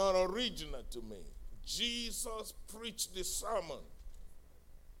is not original to me. Jesus preached the sermon.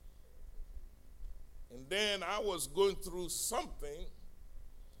 And then I was going through something,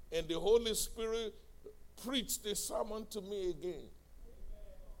 and the Holy Spirit preached the sermon to me again.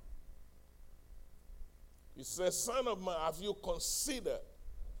 He said, son of man, have you considered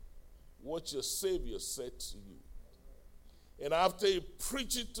what your Savior said to you? And after he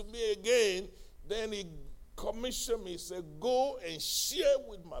preached it to me again, then he commissioned me. He said, go and share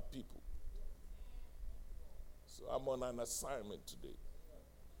with my people. So I'm on an assignment today.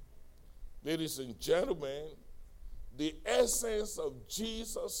 Ladies and gentlemen, the essence of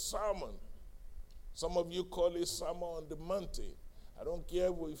Jesus' sermon, some of you call it Sermon on the Mountain. I don't care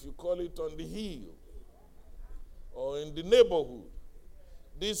if you call it on the hill or in the neighborhood.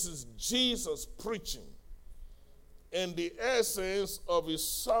 This is Jesus preaching. And the essence of his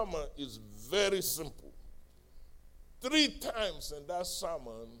sermon is very simple. 3 times in that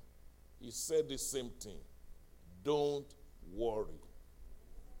sermon, he said the same thing. Don't worry.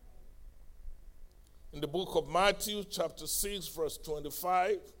 In the book of Matthew, chapter 6, verse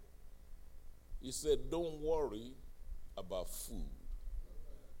 25, he said, don't worry about food.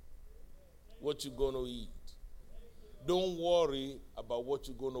 What you're going to eat. Don't worry about what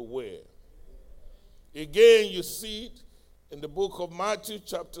you're going to wear. Again, you see it in the book of Matthew,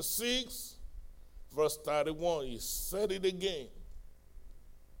 chapter 6, verse 31. He said it again.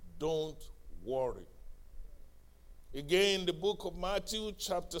 Don't worry. Again, in the book of Matthew,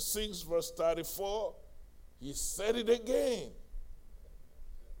 chapter 6, verse 34, he said it again.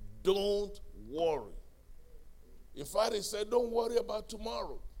 Don't worry. In fact, he said, don't worry about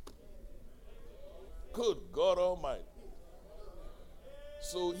tomorrow. Good God Almighty.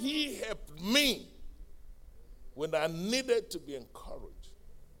 So he helped me when I needed to be encouraged.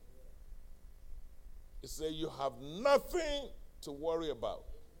 He said, you have nothing to worry about.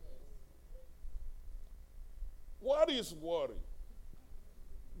 What is worry?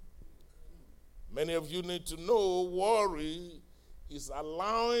 Many of you need to know worry is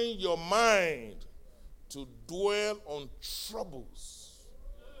allowing your mind to dwell on troubles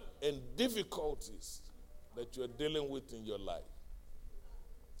and difficulties that you're dealing with in your life.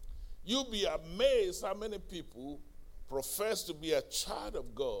 You'll be amazed how many people profess to be a child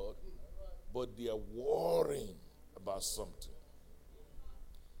of God, but they are worrying about something.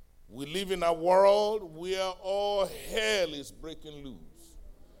 We live in a world where all hell is breaking loose.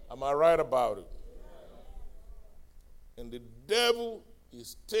 Am I right about it? And the devil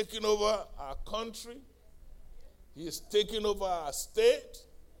is taking over our country. He is taking over our state.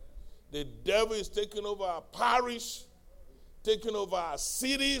 The devil is taking over our parish, taking over our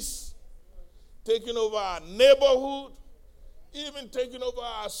cities, taking over our neighborhood, even taking over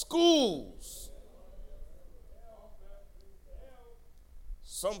our schools.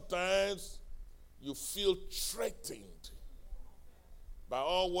 Sometimes you feel threatened by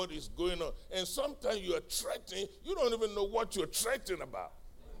all what is going on. And sometimes you are threatened, you don't even know what you're threatened about.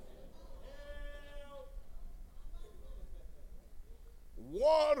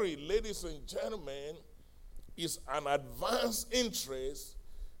 Worry, ladies and gentlemen, is an advanced interest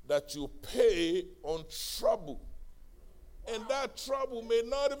that you pay on trouble. And that trouble may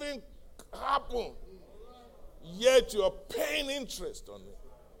not even happen, yet you are paying interest on it.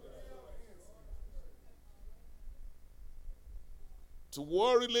 To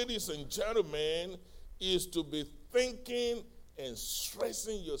worry, ladies and gentlemen, is to be thinking and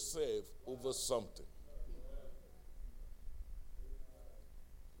stressing yourself over something.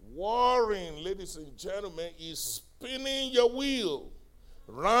 Worrying, ladies and gentlemen, is spinning your wheel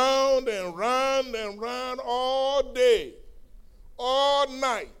round and round and round all day, all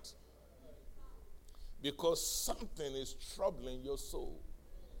night, because something is troubling your soul.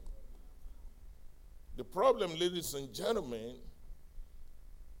 The problem, ladies and gentlemen,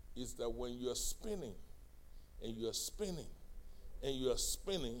 is that when you are spinning and you are spinning and you are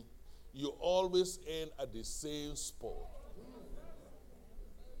spinning, you always end at the same spot.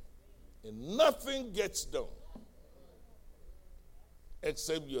 And nothing gets done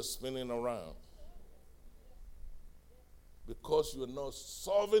except you're spinning around. Because you're not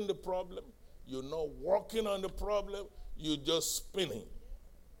solving the problem, you're not working on the problem, you're just spinning.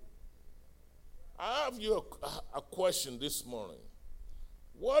 I have you a question this morning.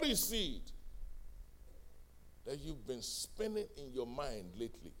 What is it that you've been spinning in your mind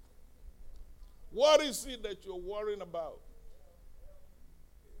lately? What is it that you're worrying about?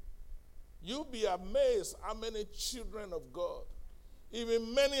 You'll be amazed how many children of God,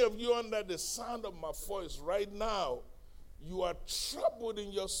 even many of you under the sound of my voice right now, you are troubled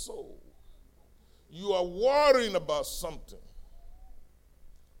in your soul. You are worrying about something.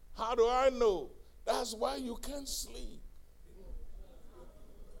 How do I know? That's why you can't sleep.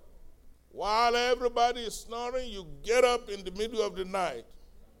 While everybody is snoring, you get up in the middle of the night.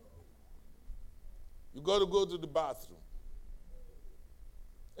 You got to go to the bathroom.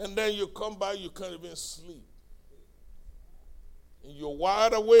 And then you come back, you can't even sleep. And you're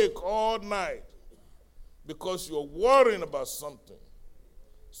wide awake all night because you're worrying about something.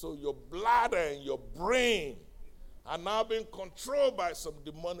 So your bladder and your brain are now being controlled by some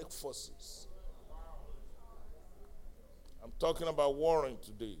demonic forces. I'm talking about worrying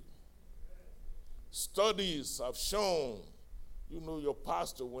today. Studies have shown, your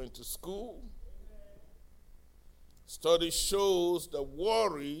pastor went to school. Study shows that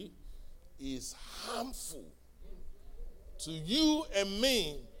worry is harmful to you and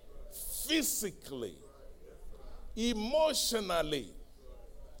me physically, emotionally,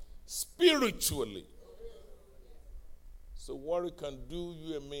 spiritually. So worry can do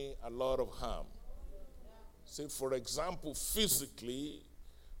you and me a lot of harm. Say, for example, physically,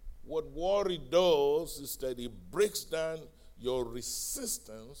 what worry does is that it breaks down your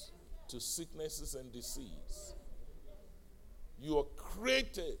resistance to sicknesses and disease. You are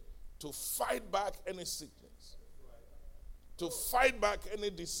created to fight back any sickness, to fight back any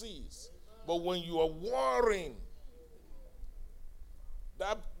disease. But when you are worrying,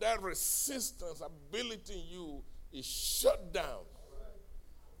 that resistance ability in you is shut down.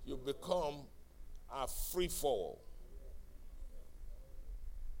 You become a free fall.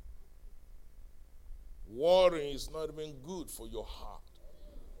 Worrying is not even good for your heart.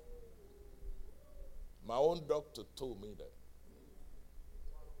 My own doctor told me that.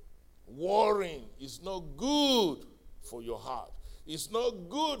 Worrying is not good for your heart. It's not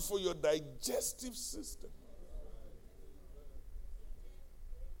good for your digestive system.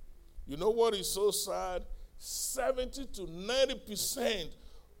 You know what is so sad? 70 to 90%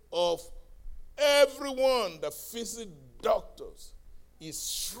 of everyone that visits doctors is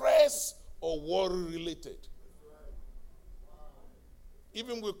stress or worry related.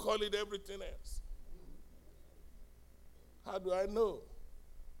 Even we call it everything else. How do I know?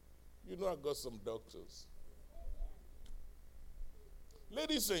 You know I got some doctors.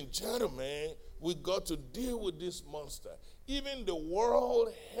 Ladies and gentlemen, we got to deal with this monster. Even the World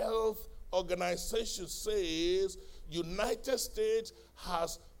Health Organization says United States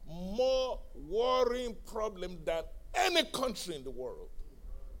has more worrying problem than any country in the world.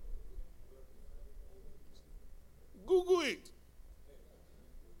 Google it.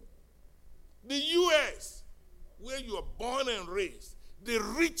 The U.S., where you are born and raised, the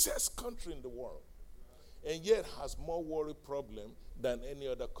richest country in the world, and yet has more worry problem than any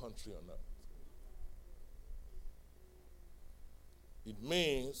other country on earth. It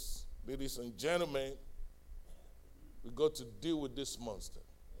means, ladies and gentlemen, we got to deal with this monster.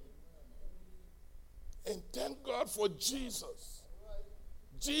 And thank God for Jesus.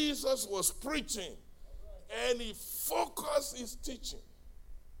 Jesus was preaching, and he focused his teaching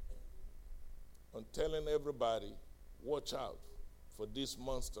on telling everybody, watch out for this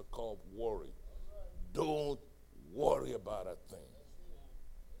monster called worry. Don't worry about a thing.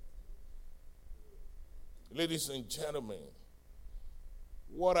 Ladies and gentlemen,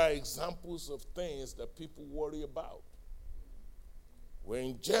 what are examples of things that people worry about? Well,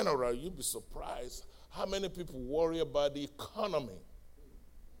 in general, you'd be surprised how many people worry about the economy.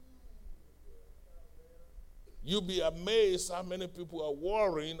 You'll be amazed how many people are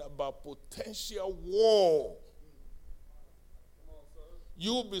worrying about potential war.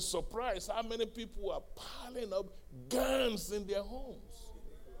 You'll be surprised how many people are piling up guns in their homes.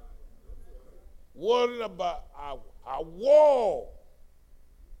 Worried about a war.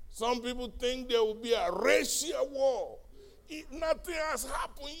 Some people think there will be a racial war. Nothing has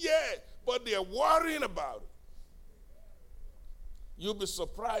happened yet, but they're worrying about it. You'll be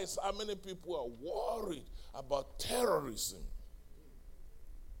surprised how many people are worried about terrorism.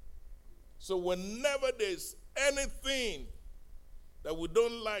 So whenever there's anything that we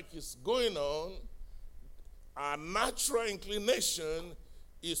don't like is going on, our natural inclination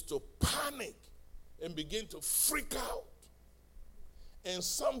is to panic and begin to freak out. And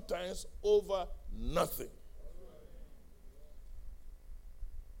sometimes over nothing.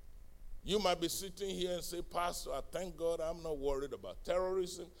 You might be sitting here and say, Pastor, I thank God I'm not worried about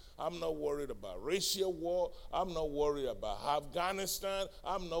terrorism. I'm not worried about racial war. I'm not worried about Afghanistan.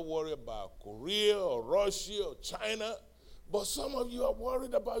 I'm not worried about Korea or Russia or China. But some of you are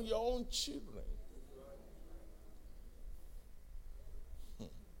worried about your own children.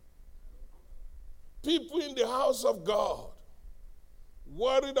 People in the house of God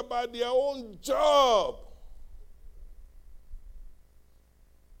worried about their own job.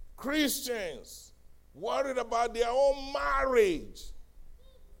 Christians worried about their own marriage.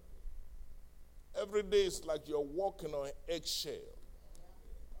 Every day it's like you're walking on eggshell.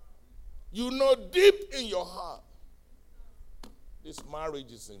 You know deep in your heart, this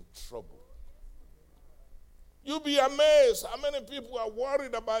marriage is in trouble. You'll be amazed how many people are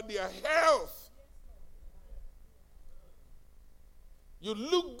worried about their health. You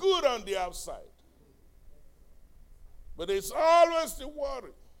look good on the outside, but it's always the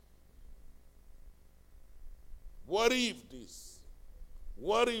worry. What if this?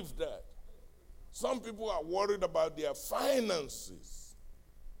 What if that? Some people are worried about their finances.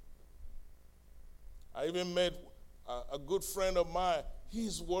 I even met a good friend of mine.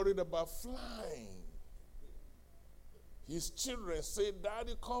 He's worried about flying. His children say,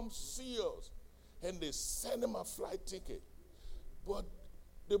 Daddy, come see us. And they send him a flight ticket. But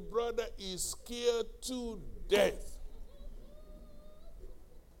the brother is scared to death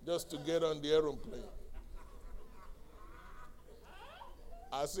just to get on the aeroplane.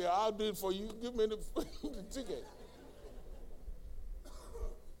 I say, I'll do it for you. Give me the ticket.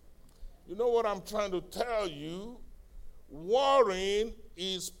 You know what I'm trying to tell you? Worrying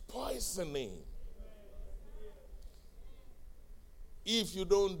is poisoning. If you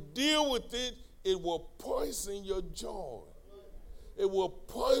don't deal with it, it will poison your joy. It will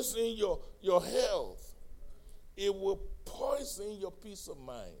poison your health. It will poison your peace of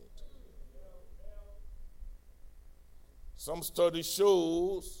mind. Some study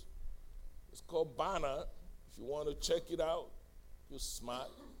shows, it's called Banner. If you want to check it out, you're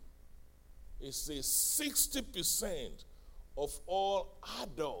smart. It says 60% of all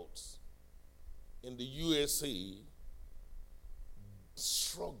adults in the USA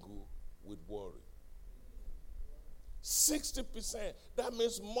struggle with worry. 60%, that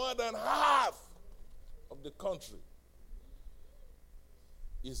means more than half of the country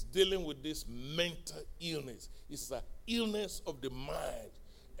is dealing with this mental illness. It's an illness of the mind.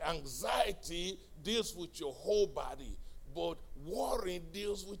 Anxiety deals with your whole body, but worry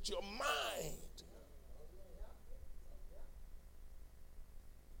deals with your mind.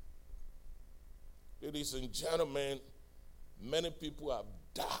 Ladies and gentlemen, many people have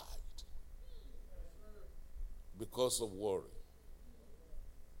died because of worry.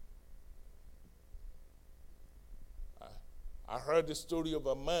 I heard the story of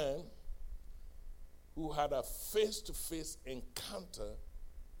a man who had a face-to-face encounter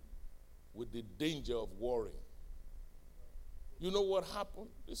with the danger of worrying. You know what happened?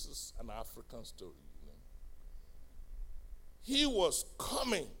 This is an African story. He was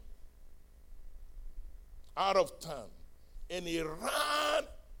coming out of town, and he ran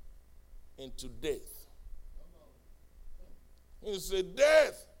into death. He said,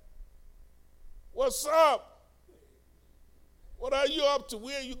 "Death, what's up? What are you up to?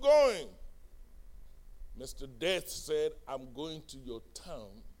 Where are you going?" Mr. Death said, "I'm going to your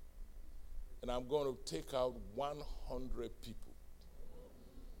town, and I'm going to take out 100 people."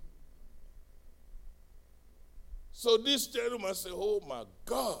 So this gentleman said, "Oh my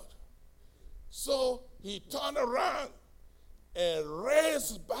God." So he turned around and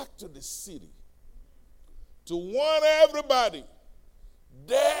raced back to the city to warn everybody,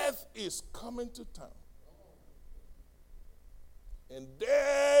 death is coming to town. And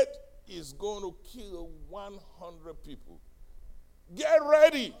death is going to kill 100 people. Get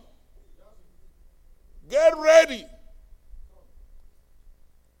ready. Get ready.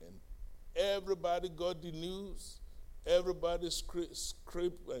 And everybody got the news. Everybody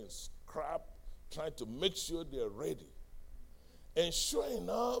scraped and scrapped, trying to make sure they're ready. And sure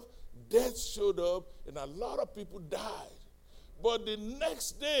enough, death showed up and a lot of people died. But the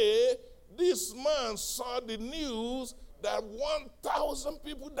next day, this man saw the news that 1,000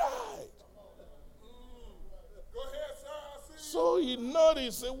 people died. Go ahead, sir. So he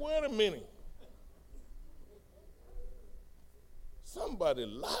noticed, said, "Wait a minute. Somebody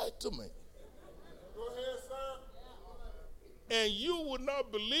lied to me." Go ahead, sir. And you would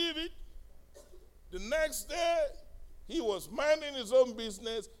not believe it. The next day, he was minding his own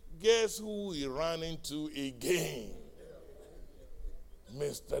business. Guess who he ran into again?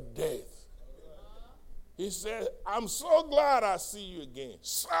 Mr. Death. He said, "I'm so glad I see you again."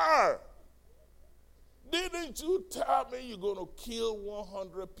 "Sir, didn't you tell me you're going to kill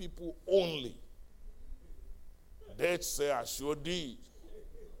 100 people only?" Death said, "I sure did."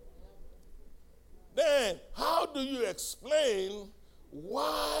 Then, how do you explain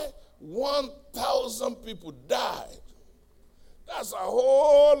why 1,000 people died? That's a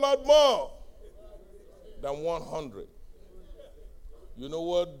whole lot more than 100. You know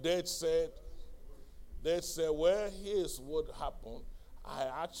what Death said? Death said, "Well, here's what happened. I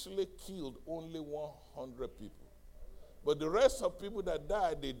actually killed only 100 people. But the rest of people that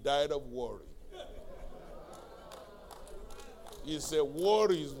died, they died of worry." He said,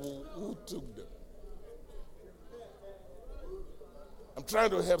 worry is who took them. I'm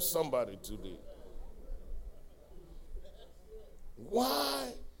trying to help somebody today.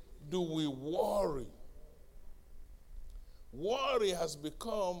 Why do we worry? Worry has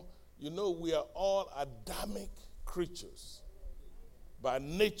become, we are all Adamic creatures by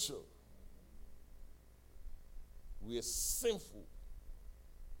nature. We are sinful.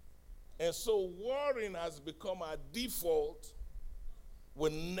 And so worrying has become our default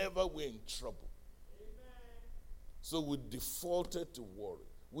whenever we're in trouble. So we defaulted to worry.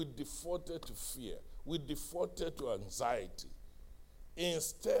 We defaulted to fear. We defaulted to anxiety.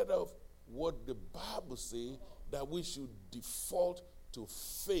 Instead of what the Bible says, that we should default to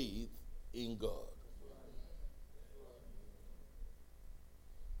faith in God.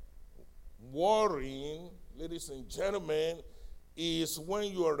 Worrying, ladies and gentlemen, is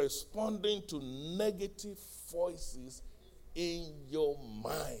when you are responding to negative voices in your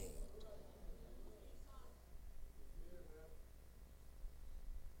mind.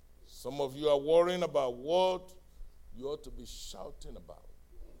 Some of you are worrying about what you ought to be shouting about.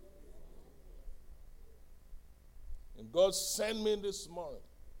 And God sent me this morning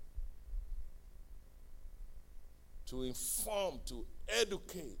to inform, to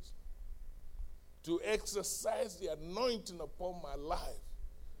educate, to exercise the anointing upon my life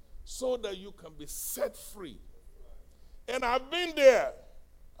so that you can be set free. And I've been there.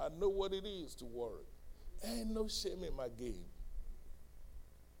 I know what it is to worry. Ain't no shame in my game.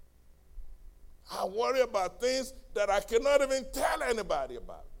 I worry about things that I cannot even tell anybody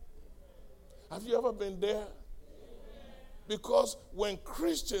about. Have you ever been there? Because when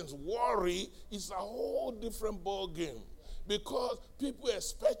Christians worry, it's a whole different ball game. Because people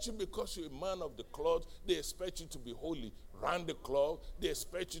expect you, because you're a man of the cloth, they expect you to be holy round the clock. They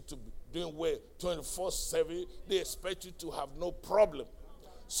expect you to be doing well 24/7. They expect you to have no problem.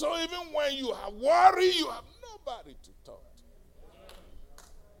 So even when you have worry, you have nobody to talk to.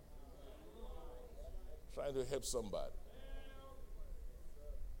 Trying to help somebody.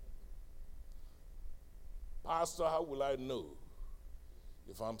 Pastor, how will I know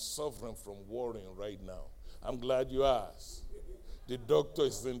if I'm suffering from worrying right now? I'm glad you asked. The doctor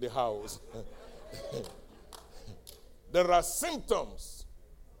is in the house. There are symptoms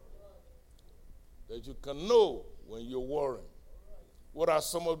that you can know when you're worrying. What are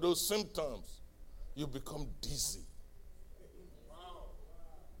some of those symptoms? You become dizzy.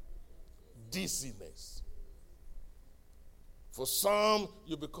 Dizziness. For some,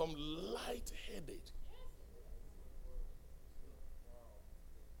 you become lightheaded.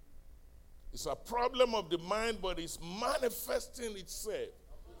 It's a problem of the mind, but it's manifesting itself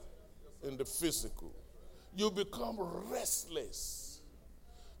in the physical. You become restless.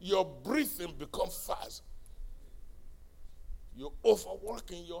 Your breathing becomes fast. You're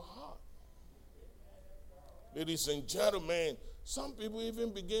overworking your heart. Ladies and gentlemen, some people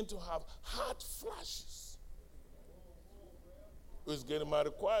even begin to have heart flashes. It's getting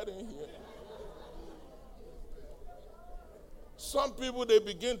mighty quiet in here. Some people, they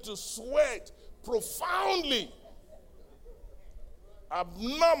begin to sweat profoundly,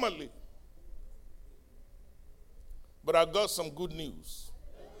 abnormally. But I got some good news.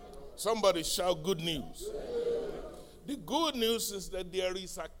 Somebody shout good news. The good news is that there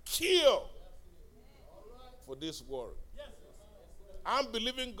is a cure for this worry. I'm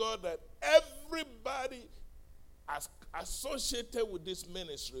believing God that everybody associated with this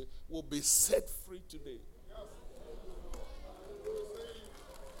ministry will be set free today.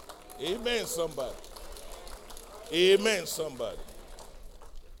 Amen, somebody. Amen, somebody.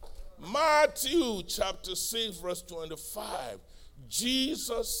 Matthew chapter 6, verse 25.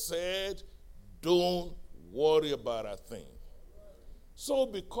 Jesus said, don't worry about a thing. So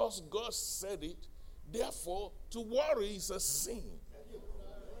because God said it, therefore, to worry is a sin.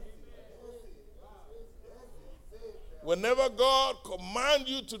 Whenever God commands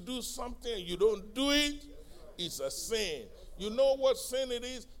you to do something and you don't do it, it's a sin. You know what sin it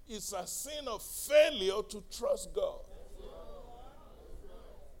is? It's a sin of failure to trust God.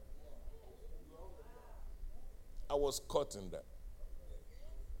 I was caught in that.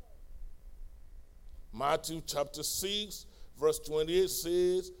 Matthew chapter 6, verse 28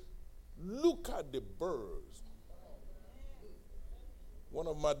 says, look at the birds. One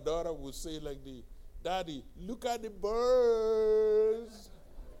of my daughters would say like this, Daddy, look at the birds.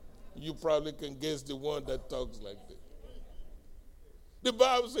 You probably can guess the one that talks like that. The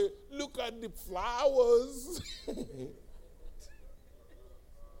Bible says, look at the flowers.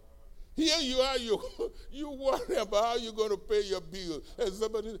 Here you are, you worry about how you're going to pay your bill. And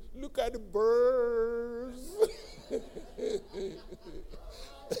somebody, look at the birds.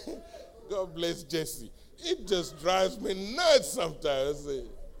 God bless Jesse. It just drives me nuts sometimes.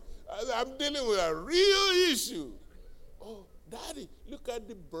 I'm dealing with a real issue. Oh, Daddy, look at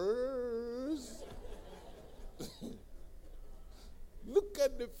the birds. Look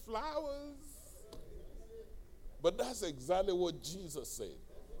at the flowers. But that's exactly what Jesus said.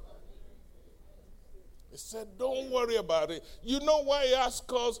 He said, don't worry about it. You know why he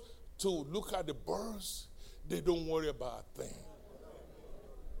asked us to look at the birds? They don't worry about a thing.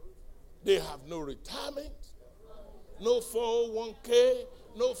 They have no retirement, no 401k,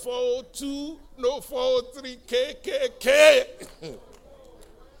 no 402, no 403k.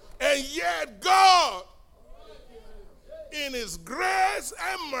 And yet God, in his grace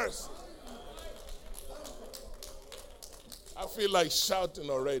and mercy, I feel like shouting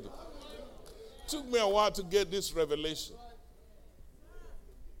already. Took me a while to get this revelation.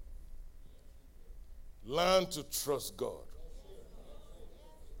 Learn to trust God.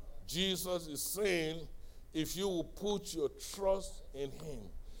 Jesus is saying, if you will put your trust in him,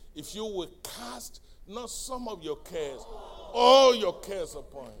 if you will cast not some of your cares, all your cares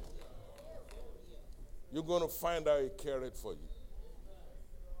upon him, you're going to find out he cared for you.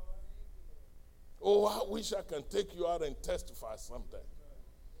 Oh, I wish I can take you out and testify sometime.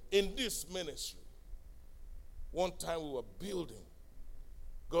 In this ministry, one time we were building.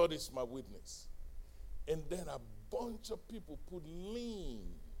 God is my witness. And then a bunch of people put lien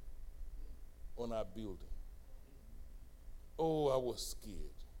on our building. Oh, I was scared.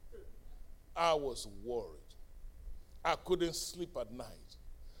 I was worried. I couldn't sleep at night.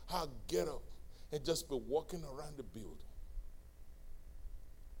 I'd get up and just be walking around the building.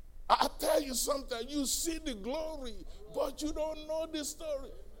 I tell you something, you see the glory, but you don't know the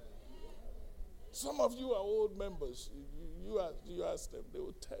story. Some of you are old members. You ask them, they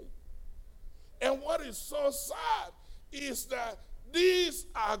will tell you. And what is so sad is that these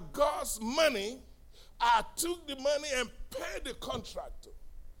are God's money. I took the money and paid the contractor.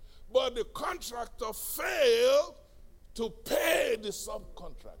 But the contractor failed to pay the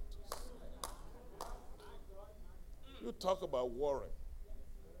subcontractors. You talk about worrying.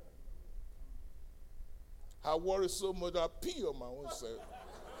 I worry so much I pee on my own self.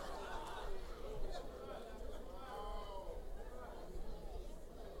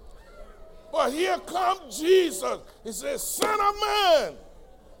 But here comes Jesus. He says, Son of man,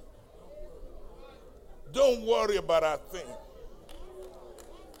 don't worry about a thing.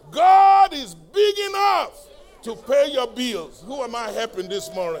 God is big enough to pay your bills. Who am I helping this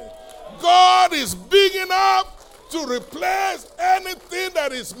morning? God is big enough to replace anything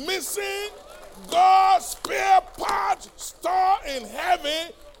that is missing. God's spare parts store in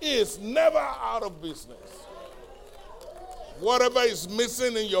heaven is never out of business. Whatever is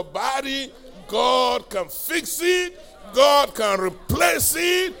missing in your body, God can fix it. God can replace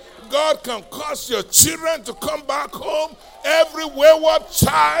it. God can cause your children to come back home. Every wayward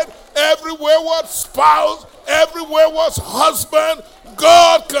child, every wayward spouse, every wayward husband,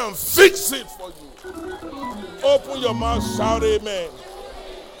 God can fix it for you. Open your mouth, shout amen.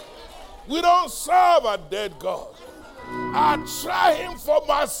 We don't serve a dead God. I try him for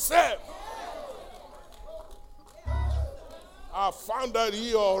myself. I found that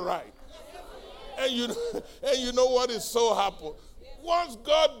he all right. And you know what is so happy? Once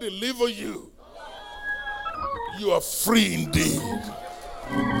God delivers you, you are free indeed.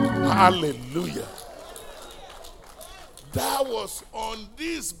 Hallelujah. That was on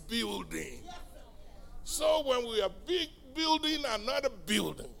this building. So when we are building another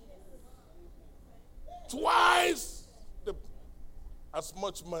building, twice as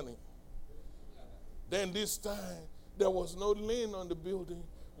much money. Then this time, there was no lien on the building.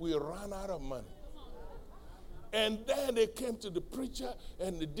 We ran out of money. And then they came to the preacher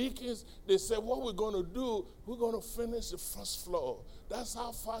and the deacons. They said, what we're going to do, we're going to finish the first floor. That's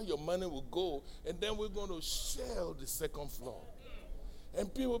how far your money will go. And then we're going to shell the second floor.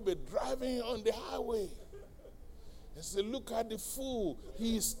 And people be driving on the highway. And say, look at the fool.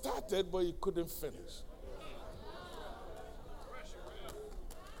 He started, but he couldn't finish.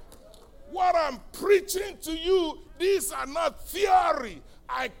 What I'm preaching to you, these are not theory.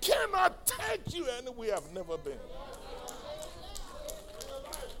 I cannot take you anywhere I've never been.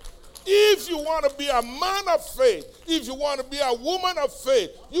 If you want to be a man of faith, if you want to be a woman of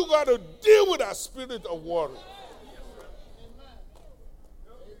faith, you got to deal with that spirit of worry.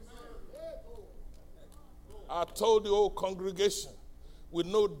 I told the whole congregation with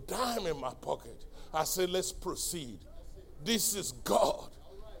no dime in my pocket, I said, let's proceed. This is God.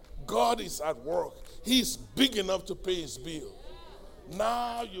 God is at work. He's big enough to pay his bill.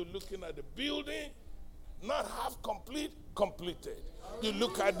 Now you're looking at the building, not half complete, completed. You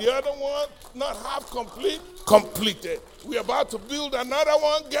look at the other one, not half complete, completed. We're about to build another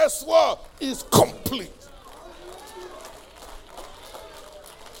one. Guess what? It's complete.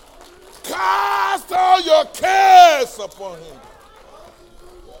 Cast all your cares upon him.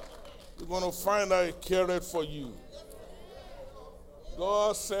 You're going to find out he cared for you.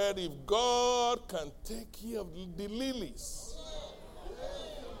 God said, if God can take care of the lilies,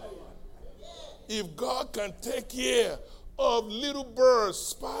 if God can take care of little birds,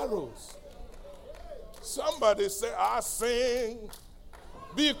 sparrows, somebody say, I sing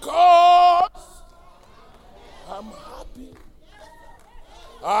because I'm happy.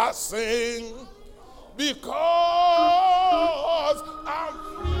 I sing because I'm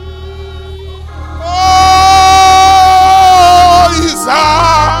free. Oh, his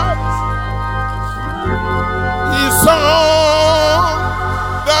heart, his song,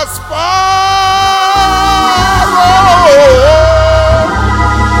 the sparrow.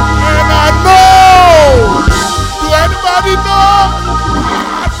 And I know, do anybody know?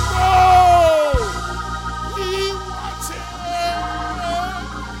 I know he watches me.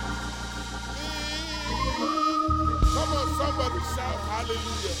 Come on, somebody shout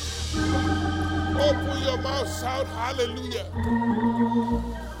hallelujah. Open your mouth, shout hallelujah.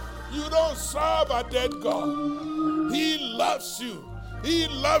 You don't serve a dead God. He loves you. He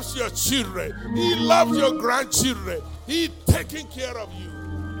loves your children. He loves your grandchildren. He's taking care of you.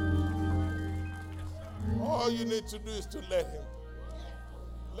 All you need to do is to let him.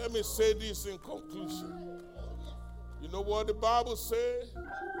 Let me say this in conclusion. You know what the Bible says?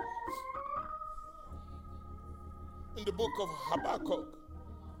 In the book of Habakkuk,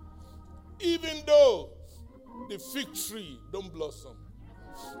 even though the fig tree don't blossom,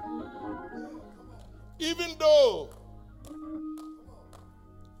 even though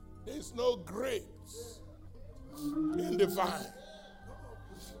there's no grapes in the vine,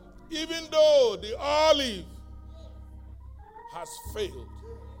 even though the olive has failed,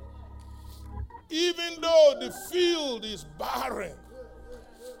 even though the field is barren.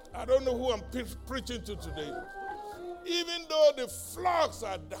 I don't know who I'm preaching to today. Even though the flocks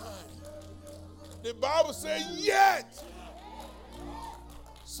are dying, the Bible says, yet.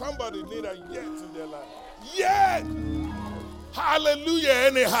 Somebody need a yet in their life. Yet. Hallelujah,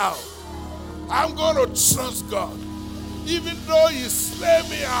 anyhow. I'm going to trust God. Even though He slay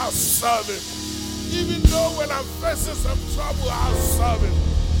me, I'll serve Him. Even though when I'm facing some trouble, I'll serve Him.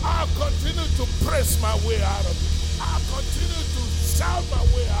 I'll continue to press my way out of it. I'll continue to shout my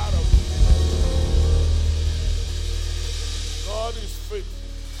way out of it. God is faithful.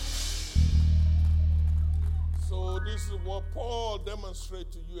 So this is what Paul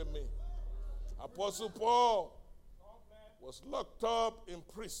demonstrated to you and me. Apostle Paul was locked up in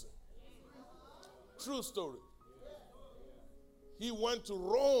prison. True story. He went to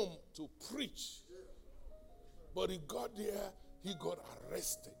Rome to preach. But he got there, he got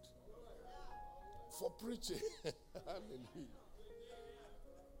arrested for preaching. Hallelujah.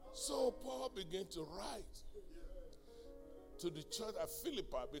 So Paul began to write to the church at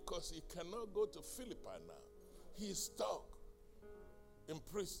Philippi because he cannot go to Philippi now. He's stuck in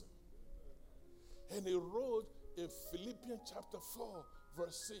prison. And he wrote in Philippians chapter 4,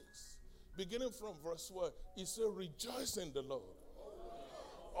 verse 6, beginning from verse 1, he said, rejoice in the Lord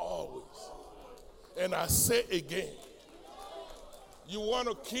always. And I say again, you want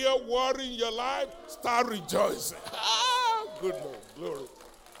to kill worry in your life? Start rejoicing. Good Lord, glory.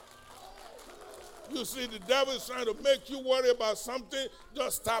 You see, the devil is trying to make you worry about something.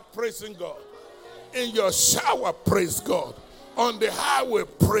 Just start praising God. In your shower, praise God. On the highway,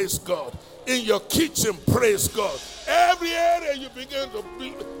 praise God. In your kitchen, praise God. Every area you begin to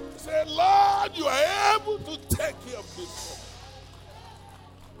say, Lord, you are able to take care of this.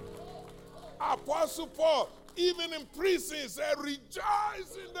 Apostle Paul, even in prison, said,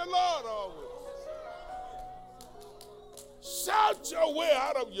 rejoice in the Lord always. Shout your way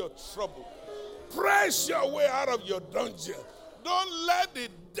out of your trouble. Praise your way out of your dungeon. Don't let the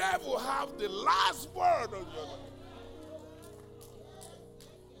devil have the last word on your life.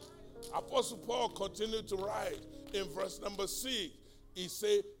 Apostle Paul continued to write in verse number 6. He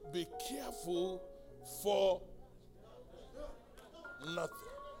said, be careful for nothing.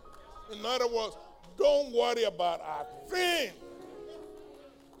 In other words, don't worry about a thing.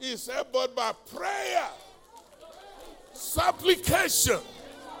 He said, but by prayer, supplication,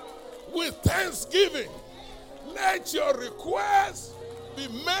 with thanksgiving, let your requests be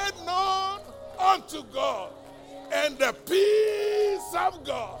made known unto God, and the peace of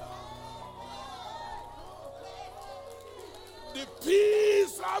God, the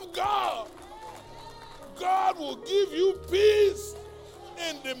peace of God, God will give you peace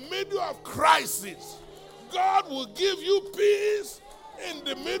in the middle of crisis. God will give you peace in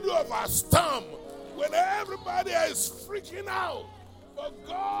the middle of a storm when everybody is freaking out. But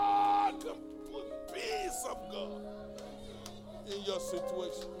God can put peace of God in your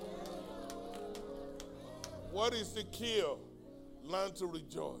situation. What is the cure? Learn to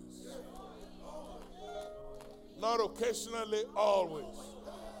rejoice. Not occasionally, always.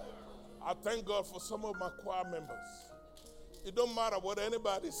 I thank God for some of my choir members. It don't matter what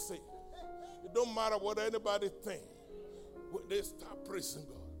anybody say. It don't matter what anybody think. When they start praising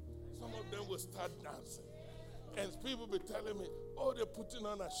God, some of them will start dancing. And people be telling me, oh, they're putting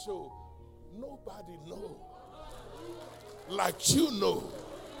on a show. Nobody knows like you know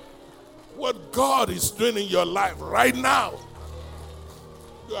what God is doing in your life right now.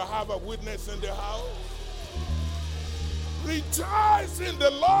 Do I have a witness in the house? Rejoice in the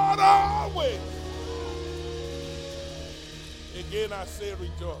Lord always. Again, I say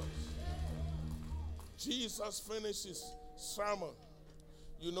rejoice. Jesus finished his sermon.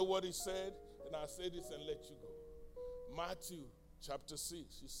 You know what he said? And I'll say this and let you go. Matthew chapter 6.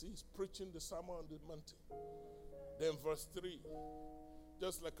 You see, he's preaching the Sermon on the Mountain. Then verse 3.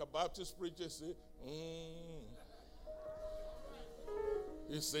 Just like a Baptist preacher say,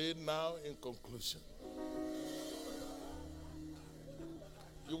 He said now in conclusion.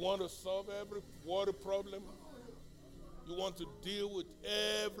 You want to solve every water problem? You want to deal with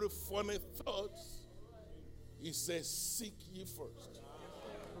every funny thoughts? He says, seek ye first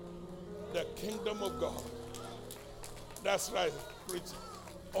The kingdom of God. That's right, preaching.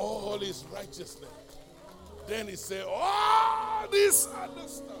 All his righteousness. Then he said, all this other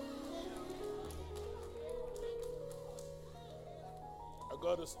stuff. I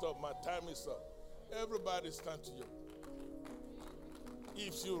got to stop. My time is up. Everybody stand to you.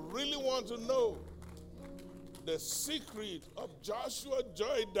 If you really want to know the secret of Joshua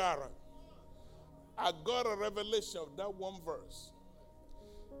Joy Dara, I got a revelation of that one verse.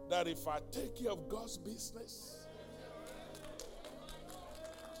 That if I take care of God's business,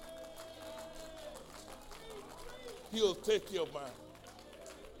 he'll take care of mine.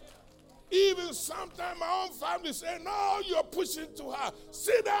 Even sometimes my own family say, no, you're pushing too hard.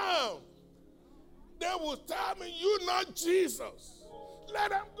 Sit down. They will tell me, you're not Jesus.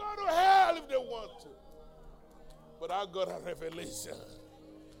 Let them go to hell if they want to. But I got a revelation.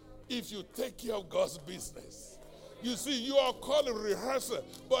 If you take care of God's business, you see, you are calling rehearsal,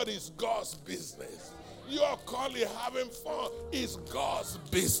 but it's God's business. You are calling having fun, it's God's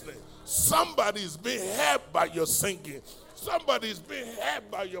business. Somebody is being helped by your singing. Somebody is being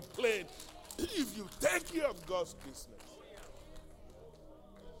helped by your playing. If you take care of God's business,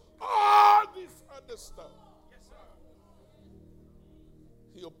 all this other stuff,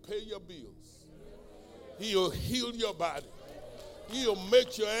 he'll pay your bills. He'll heal your body. He'll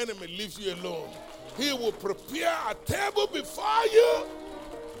make your enemy leave you alone. He will prepare a table before you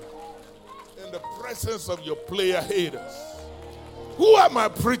in the presence of your player haters. Who am I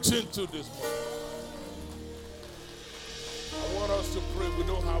preaching to this morning? I want us to pray. We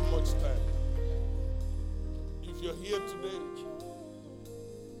don't have much time. If you're here today,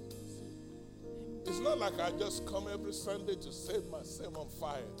 it's not like I just come every Sunday to set myself on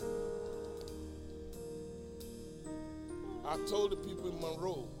fire. I told the people in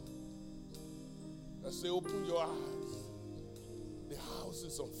Monroe, I say, open your eyes. The house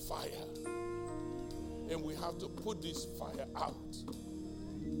is on fire. And we have to put this fire out,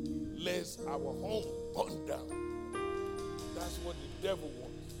 lest our home burn down. That's what the devil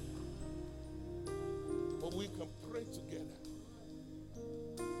wants. But we can pray together.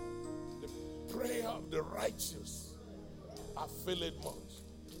 The prayer of the righteous availeth much.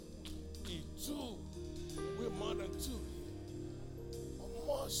 He too, we're more than two. What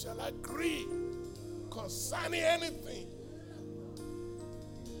more shall I agree concerning anything?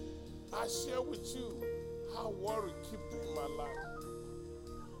 I share with you how worry keeps me in my life.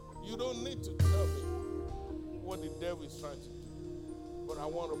 You don't need to tell me what the devil is trying to do. But I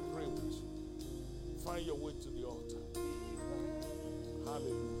want to pray with you. Find your way to the altar.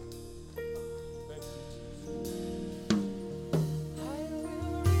 Hallelujah. Thank you, Jesus.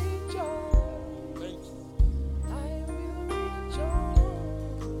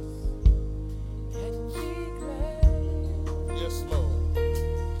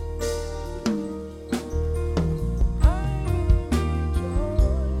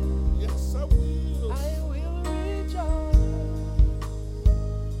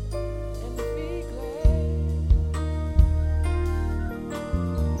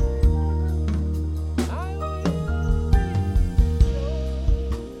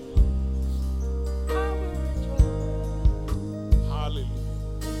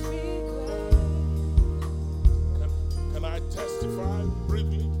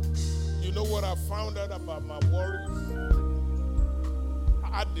 About my worries,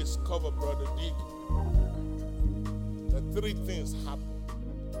 I discovered, Brother Dick, that three things happen.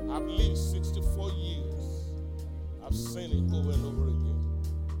 I've lived 64 years. I've seen it over and over again.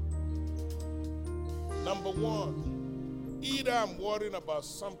 Number one, either I'm worrying about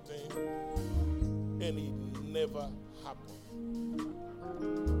something and it never happened.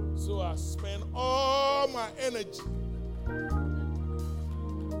 So I spend all my energy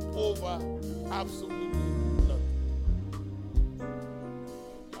over absolutely nothing.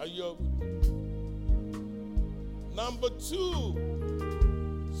 Are you? Number two,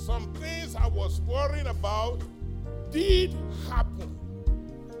 some things I was worrying about did happen,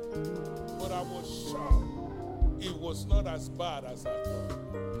 but I was sure it was not as bad as I thought.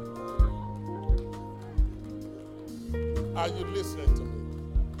 Are you listening to me?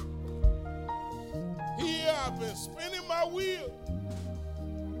 Here I've been spinning my wheel,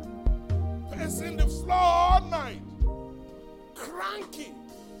 pacing the floor all night, cranky,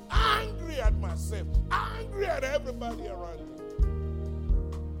 angry at myself, angry at everybody around me.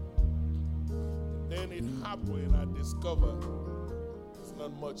 Then it happened and I discovered there's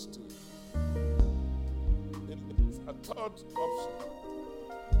not much to it. It's a third option.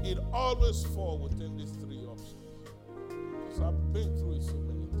 It always falls within these three options. Because I've been through it so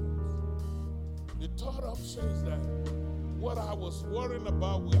many times. The third option is that what I was worrying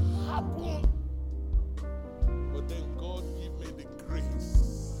about will happen. But then God gave me the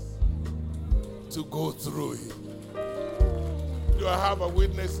grace to go through it. Do I have a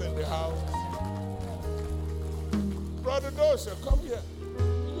witness in the house? Brother Dosha, come here.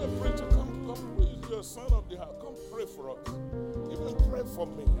 You a preacher, come. You're a son of the house. Come pray for us. Even pray for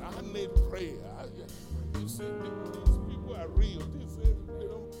me. I need prayer. You see, these people are real.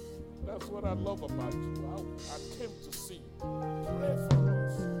 That's what I love about you. I came to see you. Pray for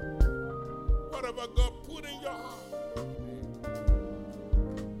us. Whatever God put in your heart.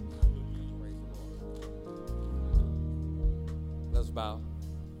 Let's bow.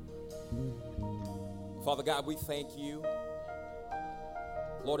 Father God, we thank you.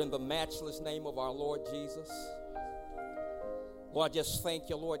 Lord, in the matchless name of our Lord Jesus. Lord, I just thank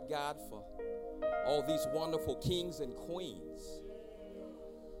you, Lord God, for all these wonderful kings and queens.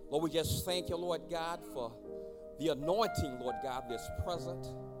 Lord, we just thank you, Lord God, for the anointing, Lord God, that's present.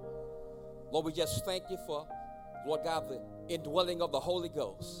 Lord, we just thank you for, Lord God, the indwelling of the Holy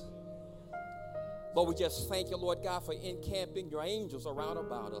Ghost. Lord, we just thank you, Lord God, for encamping your angels around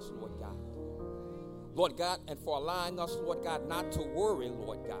about us, Lord God. Lord God, and for allowing us, Lord God, not to worry,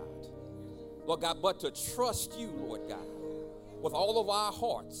 Lord God. Lord God, but to trust you, Lord God, with all of our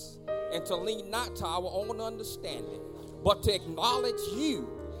hearts, and to lean not to our own understanding, but to acknowledge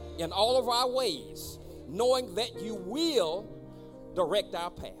you in all of our ways, knowing that you will direct our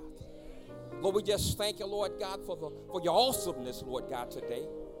path. Lord, we just thank you, Lord God, for your awesomeness, Lord God, today.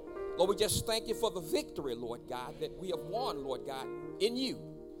 Lord, we just thank you for the victory, Lord God, that we have won, Lord God, in you.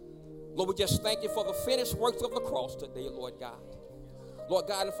 Lord, we just thank you for the finished works of the cross today, Lord God. Lord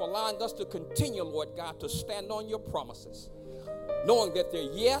God, and for allowing us to continue, Lord God, to stand on your promises, knowing that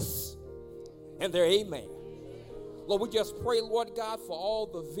they're yes and they're amen. Lord, we just pray, Lord God, for all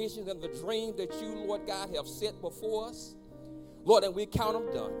the visions and the dreams that you, Lord God, have set before us. Lord, and we count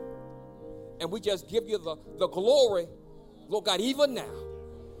them done. And we just give you the glory, Lord God, even now.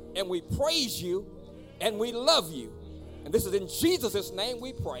 And we praise you and we love you. And this is in Jesus' name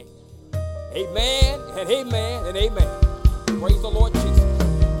we pray. Amen and amen and amen. Praise the Lord Jesus.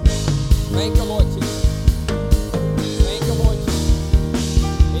 Thank you, Lord Jesus. Thank you, Lord Jesus.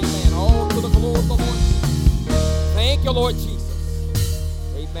 Amen. All to the glory of the Lord Jesus. Thank you, Lord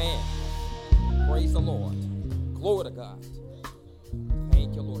Jesus. Amen. Praise the Lord. Glory to God.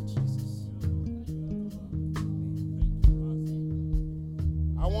 Thank you, Lord Jesus.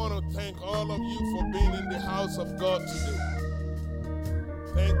 I want to thank all of you for being in the house of God today.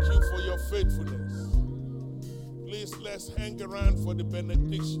 Thank you for your faithfulness. Please, let's hang around for the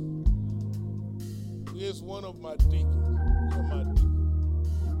benediction. Here's one of my deacons. You're my deacon.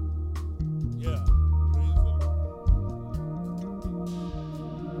 Yeah, praise the Lord.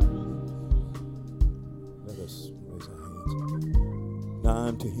 Let us raise our hands. Now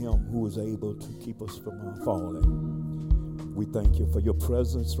unto him who is able to keep us from our falling. We thank you for your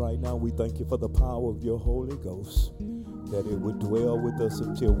presence right now. We thank you for the power of your Holy Ghost, that it would dwell with us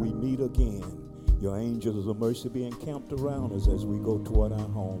until we meet again. Your angels of mercy be encamped around us as we go toward our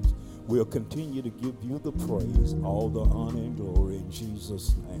homes. We'll continue to give you the praise, all the honor and glory in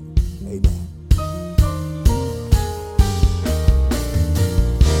Jesus' name. Amen.